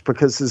much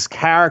because his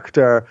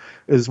character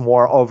is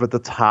more over the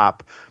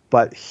top.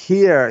 But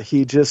here,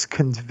 he just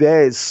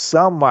conveys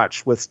so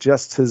much with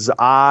just his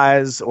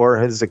eyes or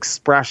his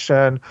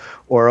expression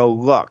or a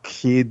look.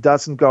 He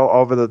doesn't go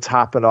over the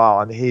top at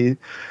all. And he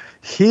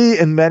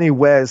in many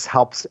ways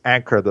helps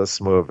anchor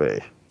this movie.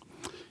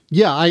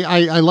 Yeah,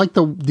 I like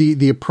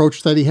the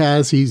approach that he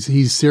has.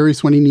 He's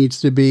serious when he needs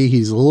to be.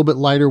 He's a little bit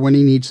lighter when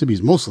he needs to be.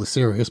 He's mostly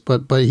serious,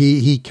 but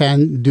he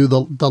can do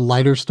the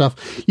lighter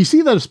stuff. You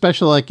see that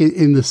especially like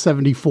in the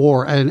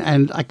 74,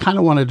 and I kind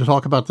of wanted to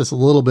talk about this a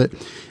little bit,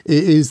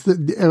 is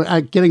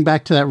getting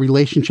back to that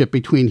relationship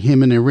between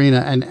him and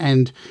Irina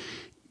and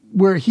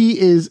where he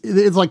is,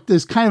 it's like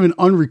there's kind of an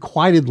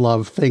unrequited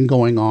love thing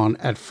going on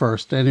at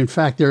first. And in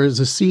fact, there is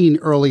a scene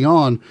early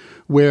on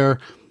where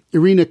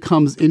Irina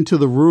comes into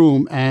the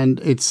room and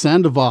it's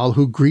Sandoval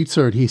who greets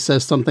her, and he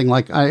says something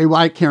like,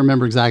 I can't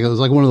remember exactly. It was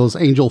like one of those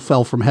angel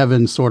fell from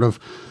heaven sort of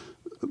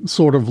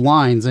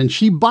lines, and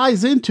she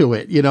buys into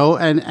it, you know,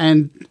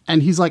 and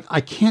he's like,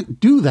 I can't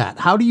do that.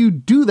 How do you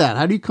do that?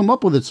 How do you come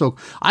up with it? So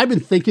I've been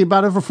thinking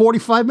about it for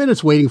 45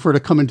 minutes waiting for her to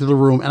come into the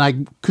room, and I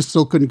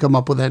still couldn't come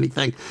up with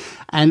anything.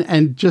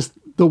 And just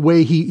the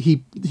way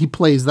he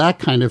plays that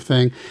kind of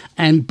thing.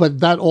 But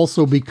that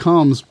also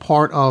becomes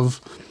part of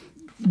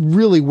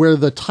really where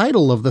the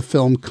title of the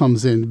film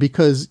comes in,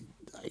 because,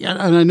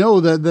 and I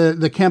know that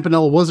the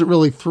Campanella wasn't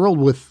really thrilled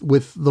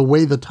with the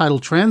way the title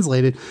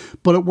translated,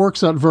 but it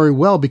works out very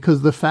well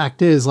because the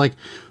fact is, like,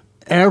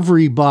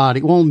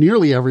 everybody, well,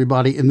 nearly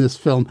everybody in this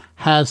film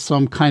has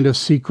some kind of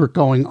secret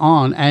going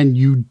on, and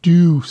you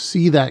do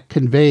see that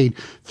conveyed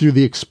through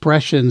the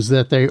expressions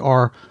that they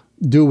are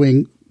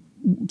doing,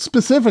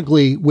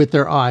 specifically with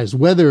their eyes,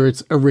 whether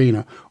it's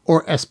Irina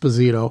or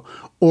Esposito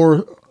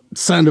or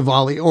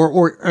Sandoval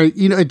or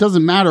you know, it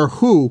doesn't matter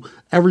who.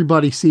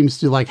 Everybody seems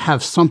to like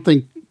have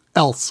something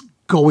else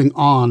going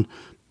on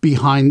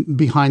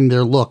behind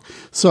their look.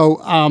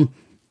 So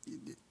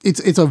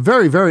it's a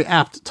very, very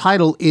apt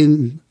title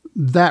in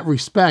that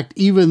respect,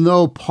 even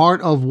though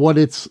part of what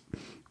it's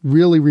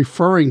really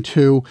referring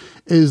to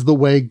is the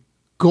way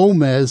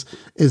Gomez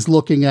is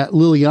looking at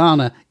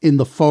Liliana in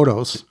the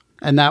photos.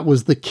 And that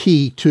was the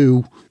key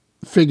to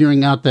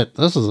figuring out that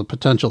this is a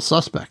potential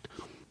suspect.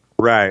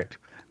 Right.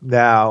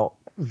 Now,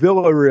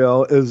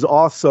 Villarreal is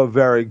also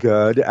very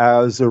good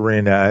as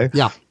Irene.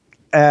 Yeah.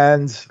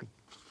 And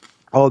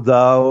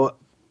although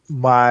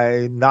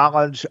my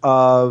knowledge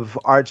of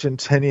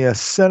Argentina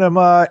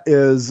cinema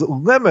is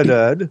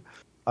limited,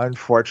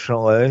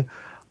 unfortunately,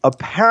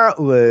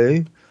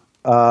 apparently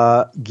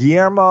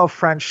Guillermo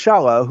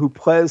Francella, who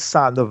plays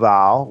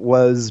Sandoval,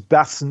 was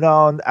best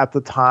known at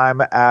the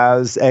time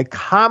as a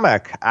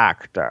comic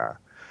actor.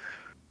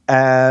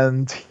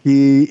 And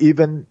he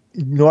even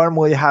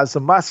normally has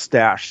a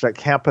mustache that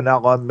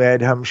Campanella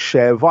made him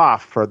shave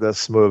off for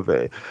this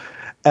movie.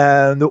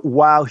 And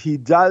while he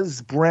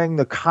does bring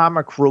the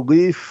comic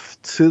relief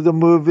to the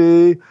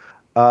movie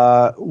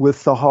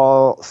with the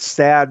whole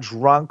sad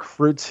drunk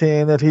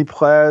routine that he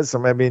plays, or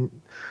maybe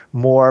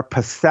more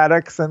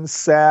pathetic than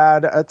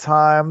sad at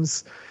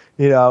times,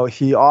 you know,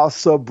 he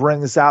also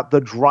brings out the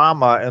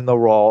drama in the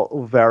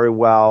role very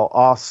well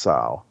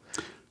also.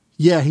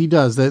 Yeah, he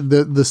does.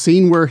 The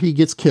scene where he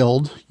gets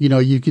killed, you know,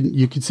 you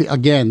can see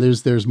again.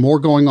 There's more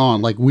going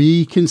on. Like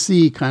we can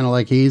see, kind of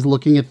like he's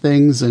looking at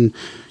things, and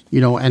you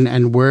know,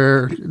 and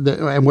we're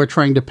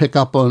trying to pick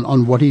up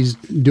on what he's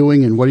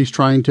doing and what he's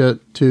trying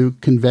to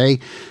convey,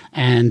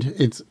 and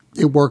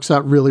it works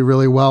out really,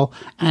 really well.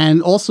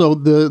 And also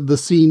the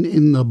scene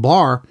in the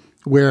bar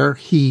where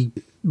he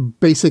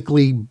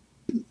basically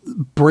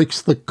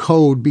breaks the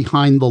code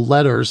behind the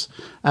letters,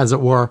 as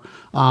it were.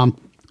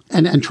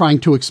 And trying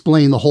to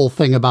explain the whole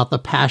thing about the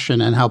passion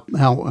and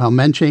how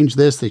men change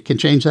this, they can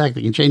change that,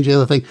 they can change the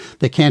other thing,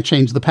 they can't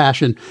change the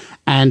passion,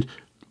 and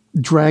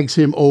drags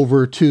him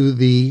over to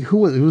who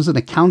was an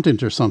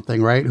accountant or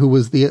something, right? Who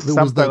was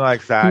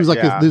like that. He was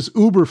like this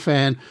Uber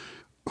fan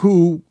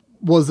who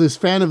was this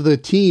fan of the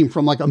team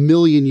from like a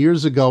million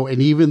years ago,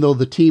 and even though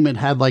the team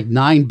had like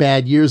 9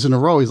 bad years in a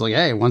row, he's like,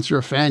 hey, once you're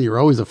a fan, you're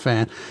always a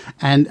fan,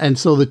 and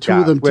so the two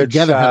of them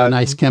together had a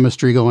nice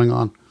chemistry going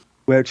on.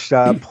 Which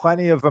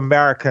plenty of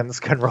Americans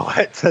can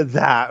relate to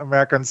that,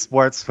 American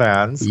sports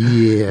fans.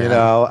 Yeah. You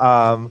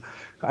know,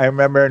 I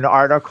remember an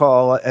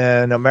article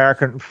in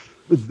American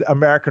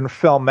American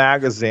Film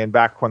Magazine,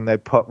 back when they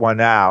put one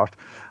out,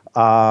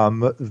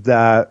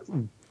 that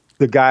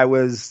the guy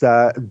was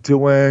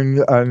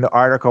doing an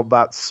article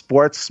about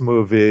sports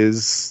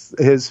movies,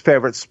 his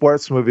favorite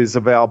sports movies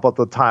available at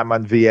the time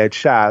on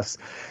VHS.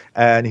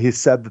 And he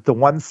said that the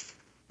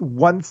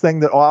one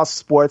thing that all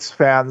sports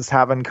fans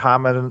have in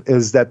common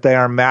is that they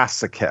are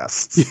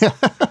masochists. Yeah.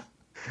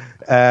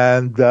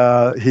 And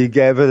he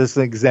gave it as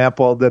an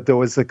example that there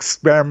was an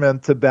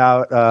experiment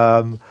about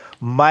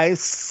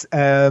mice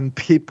and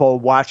people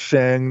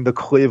watching the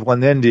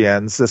Cleveland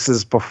Indians. This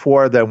is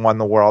before they won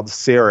the World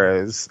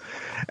Series.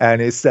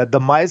 And he said the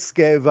mice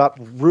gave up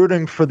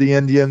rooting for the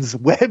Indians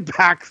way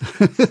back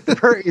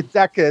 30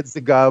 decades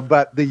ago,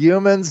 but the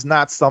humans,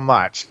 not so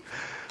much.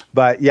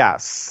 But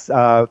yes,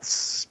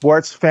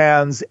 sports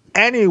fans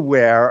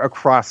anywhere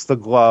across the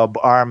globe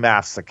are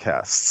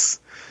masochists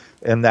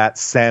in that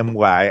same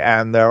way.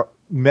 And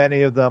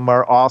many of them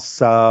are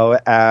also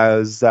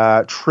as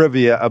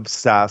trivia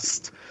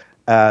obsessed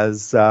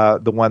as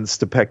the ones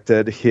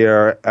depicted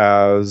here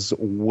as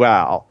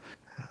well.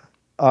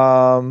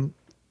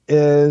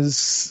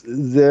 Is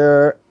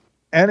there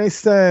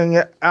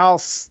anything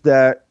else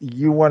that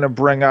you want to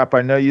bring up?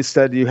 I know you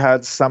said you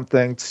had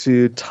something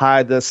to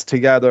tie this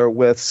together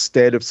with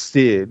State of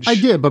Siege. I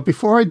did, but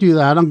before I do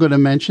that, I'm going to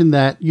mention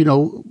that,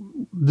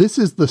 this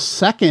is the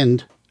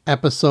second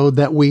episode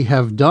that we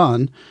have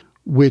done,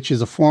 which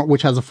has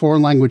a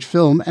foreign language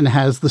film and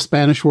has the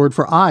Spanish word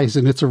for eyes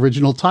in its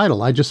original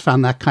title. I just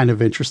found that kind of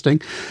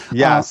interesting.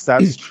 Yes,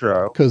 that's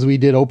true. Because we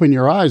did Open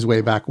Your Eyes way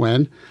back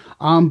when.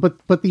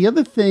 But the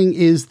other thing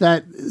is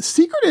that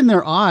Secret in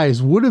Their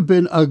Eyes would have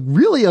been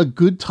really a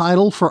good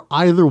title for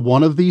either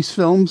one of these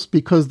films,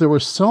 because there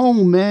were so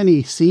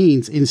many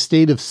scenes in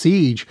State of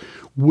Siege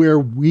where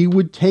we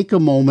would take a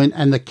moment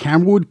and the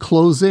camera would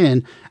close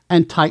in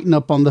and tighten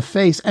up on the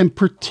face, and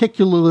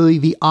particularly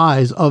the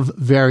eyes of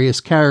various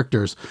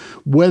characters,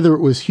 whether it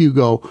was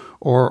Hugo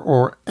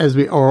or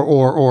Santore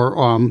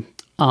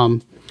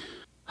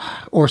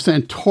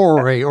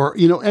or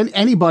and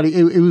anybody.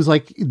 It was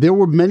like there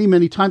were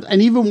many times,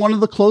 and even one of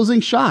the closing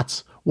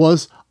shots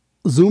was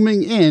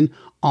zooming in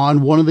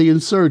on one of the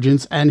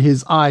insurgents and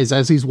his eyes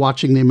as he's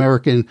watching the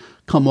American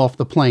come off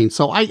the plane.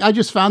 So I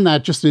just found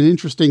that just an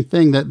interesting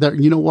thing that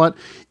you know what,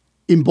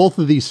 in both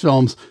of these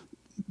films,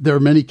 there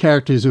are many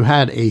characters who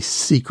had a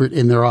secret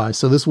in their eyes.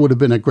 So this would have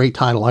been a great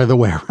title either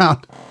way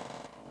around.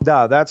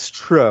 No, that's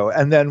true.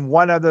 And then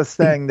one other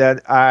thing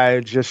that I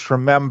just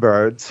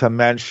remembered to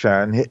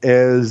mention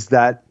is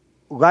that,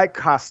 like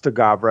Costa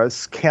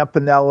Gavras,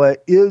 Campanella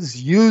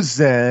is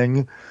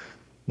using,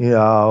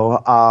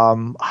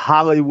 Hollywood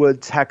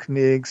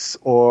techniques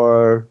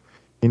or,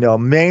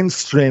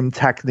 mainstream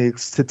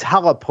techniques to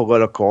tell a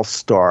political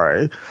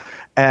story,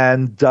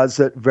 and does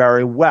it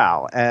very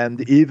well.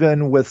 And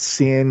even with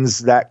scenes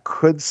that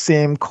could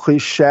seem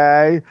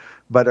cliche,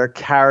 but are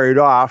carried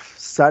off,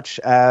 such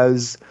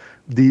as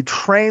the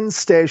train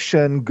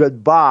station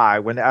goodbye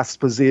when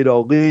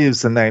Esposito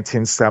leaves in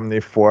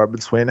 1974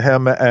 between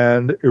him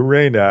and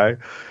Irene,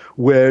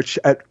 which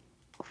at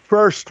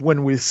first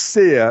when we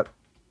see it,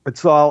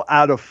 it's all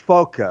out of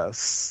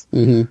focus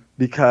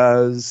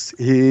because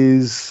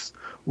it's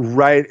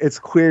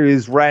clear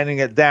he's writing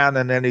it down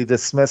and then he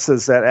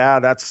dismisses it.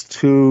 That's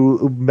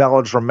too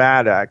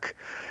melodramatic.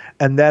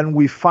 And then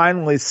we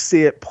finally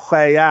see it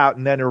play out,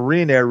 and then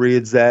Irene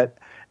reads it,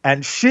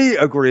 and she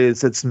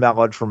agrees it's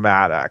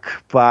melodramatic.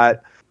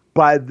 But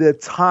by the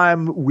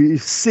time we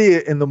see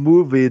it in the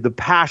movie, the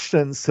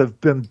passions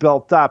have been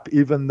built up,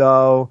 even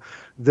though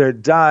they're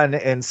done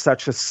in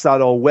such a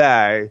subtle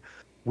way,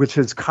 which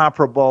is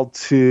comparable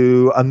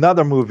to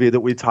another movie that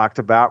we talked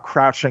about,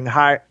 Crouching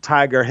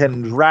Tiger,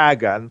 Hidden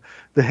Dragon,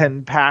 the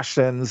hidden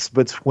passions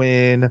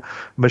between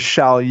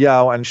Michelle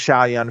Yeoh and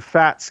Chow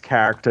Yun-fat's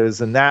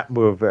characters in that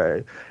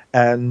movie,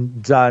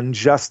 and done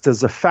just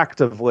as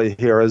effectively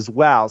here as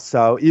well.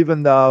 So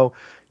even though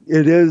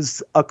it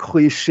is a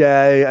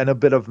cliche and a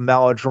bit of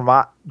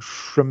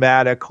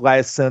melodramatic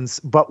license,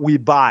 but we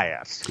buy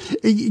it.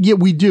 Yeah,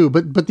 we do.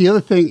 But the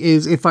other thing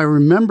is, if I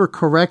remember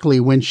correctly,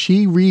 when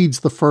she reads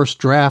the first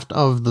draft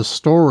of the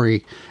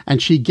story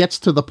and she gets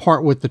to the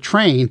part with the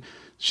train,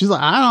 she's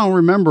like, I don't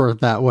remember it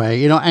that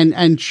way,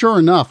 and sure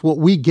enough, what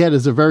we get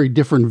is a very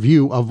different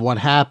view of what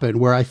happened,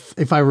 where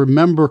if I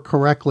remember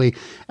correctly,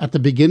 at the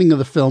beginning of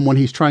the film, when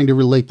he's trying to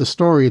relate the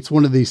story, it's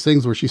one of these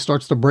things where she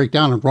starts to break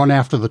down and run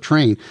after the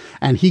train,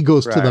 and he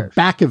goes to the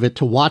back of it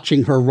to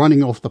watching her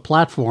running off the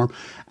platform.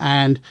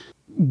 And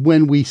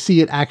when we see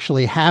it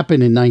actually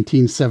happen in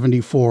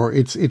 1974,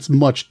 it's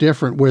much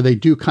different, where they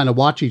do kind of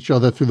watch each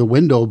other through the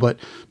window, but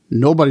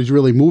nobody's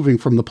really moving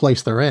from the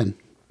place they're in.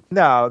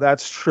 No,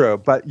 that's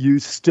true, but you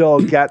still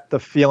get the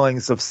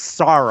feelings of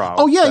sorrow.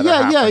 Oh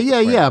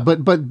yeah. But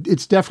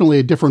it's definitely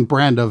a different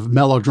brand of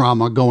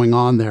melodrama going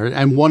on there,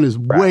 and one is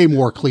way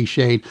more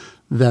cliched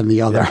than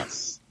the other.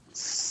 Yes.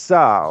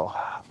 So,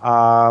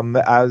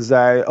 As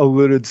I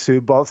alluded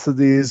to, both of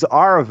these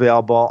are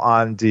available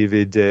on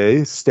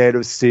DVD. State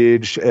of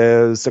Siege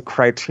is a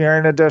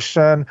Criterion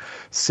edition.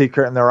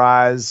 Secret in Their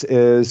Eyes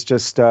is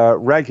just a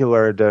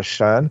regular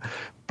edition.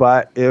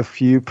 But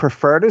if you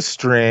prefer to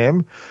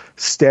stream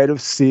State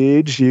of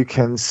Siege, you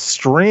can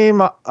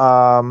stream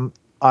on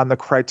the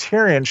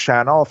Criterion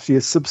channel if you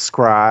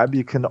subscribe.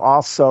 You can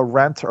also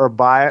rent or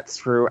buy it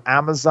through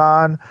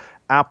Amazon,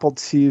 Apple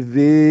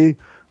TV,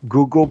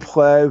 Google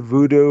Play,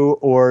 Vudu,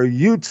 or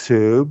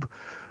YouTube,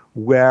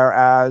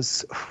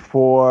 whereas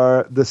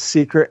for The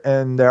Secret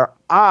in Their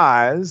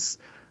Eyes,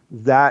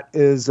 that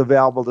is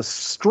available to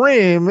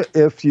stream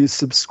if you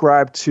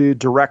subscribe to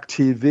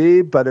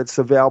DirecTV, but it's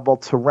available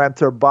to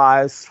rent or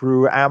buy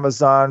through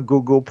Amazon,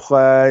 Google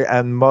Play,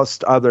 and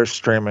most other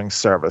streaming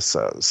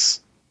services.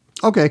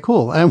 Okay,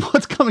 cool. And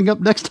what's coming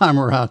up next time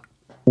around?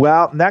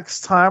 Well,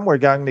 next time we're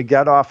going to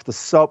get off the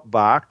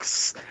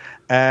soapbox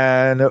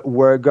and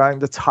we're going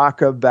to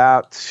talk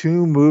about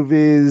two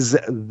movies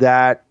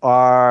that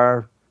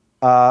are,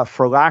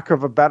 for lack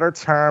of a better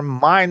term,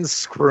 mind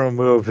screw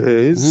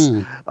movies,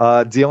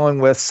 dealing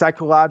with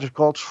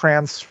psychological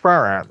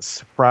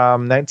transference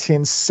from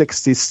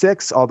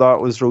 1966, although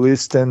it was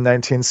released in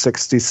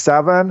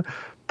 1967.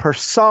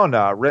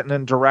 Persona, written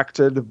and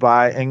directed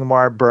by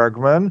Ingmar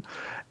Bergman.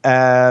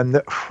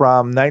 And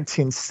from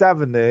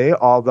 1970,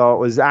 although it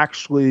was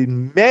actually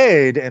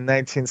made in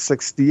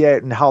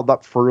 1968 and held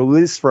up for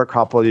release for a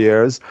couple of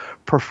years,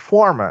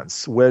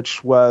 Performance,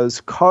 which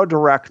was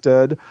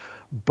co-directed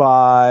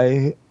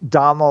by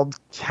Donald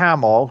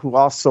Cammell, who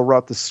also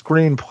wrote the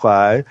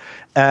screenplay,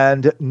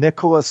 and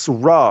Nicholas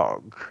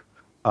Roeg.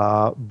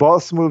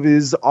 Both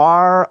movies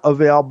are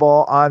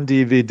available on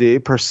DVD,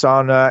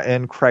 Persona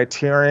in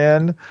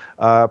Criterion,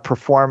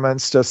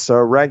 Performance just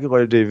a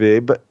regular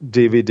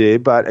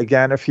DVD. But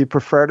again, if you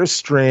prefer to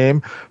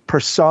stream,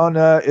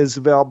 Persona is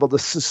available to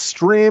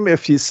stream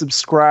if you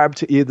subscribe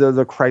to either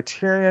the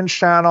Criterion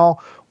channel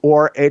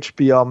or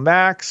HBO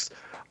Max.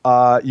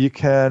 You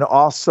can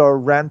also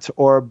rent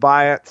or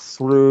buy it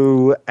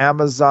through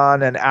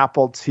Amazon and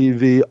Apple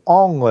TV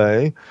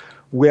only.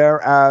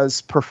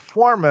 Whereas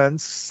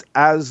Performance,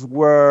 as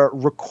we're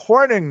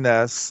recording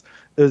this,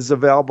 is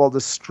available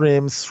to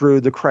stream through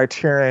the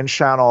Criterion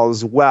channel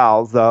as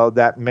well, though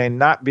that may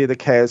not be the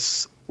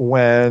case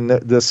when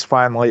this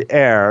finally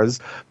airs.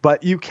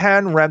 But you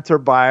can rent or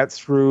buy it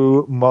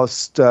through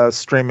most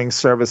streaming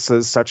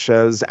services such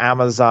as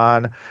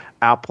Amazon,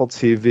 Apple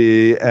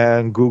TV,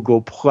 and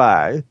Google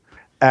Play.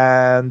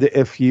 And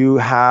if you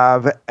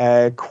have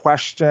a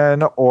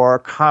question or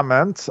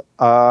comment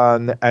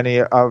on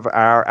any of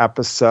our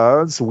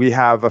episodes, we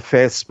have a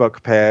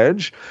Facebook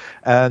page.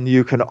 And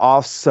you can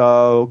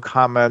also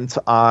comment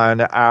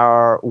on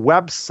our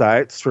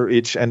website through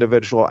each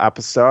individual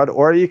episode,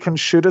 or you can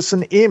shoot us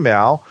an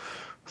email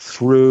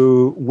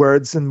through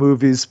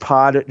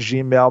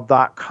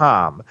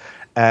wordsandmoviespod@gmail.com.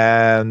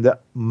 And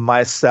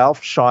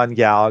myself, Sean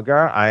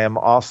Gallagher, I am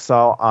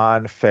also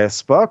on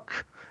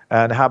Facebook.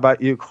 And how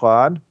about you,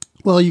 Claude?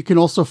 Well, you can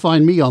also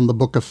find me on the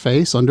Book of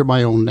Face under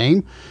my own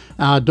name.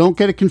 Don't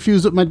get it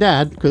confused with my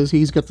dad, because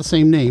he's got the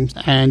same name.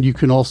 And you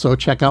can also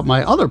check out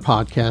my other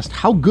podcast,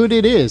 How Good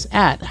It Is,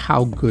 at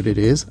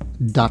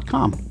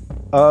howgooditis.com.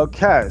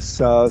 Okay,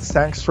 so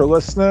thanks for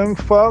listening,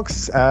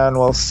 folks, and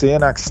we'll see you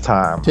next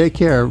time. Take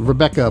care.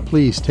 Rebecca,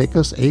 please take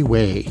us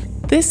away.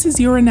 This is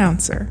your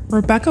announcer,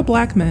 Rebecca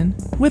Blackman,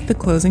 with the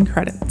closing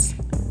credits.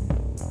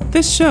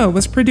 This show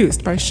was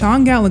produced by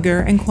Sean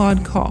Gallagher and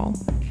Claude Call,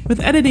 with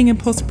editing and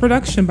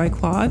post-production by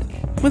Claude,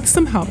 with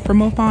some help from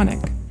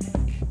Mophonic.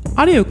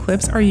 Audio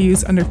clips are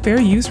used under fair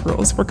use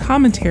rules for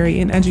commentary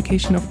and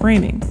educational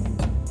framing.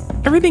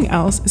 Everything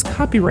else is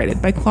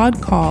copyrighted by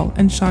Claude Call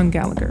and Sean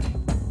Gallagher.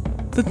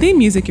 The theme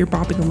music you're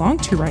bopping along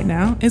to right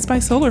now is by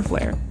Solar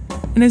Flare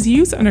and is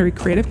used under a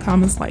Creative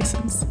Commons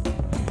license.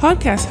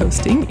 Podcast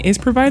hosting is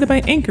provided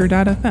by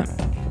Anchor.fm.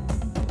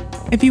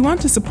 If you want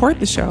to support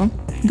the show,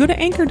 go to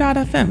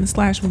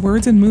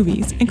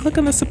anchor.fm/wordsandmovies and click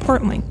on the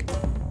support link.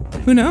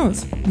 Who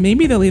knows?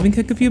 Maybe they'll even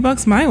kick a few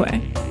bucks my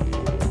way.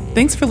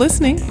 Thanks for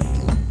listening.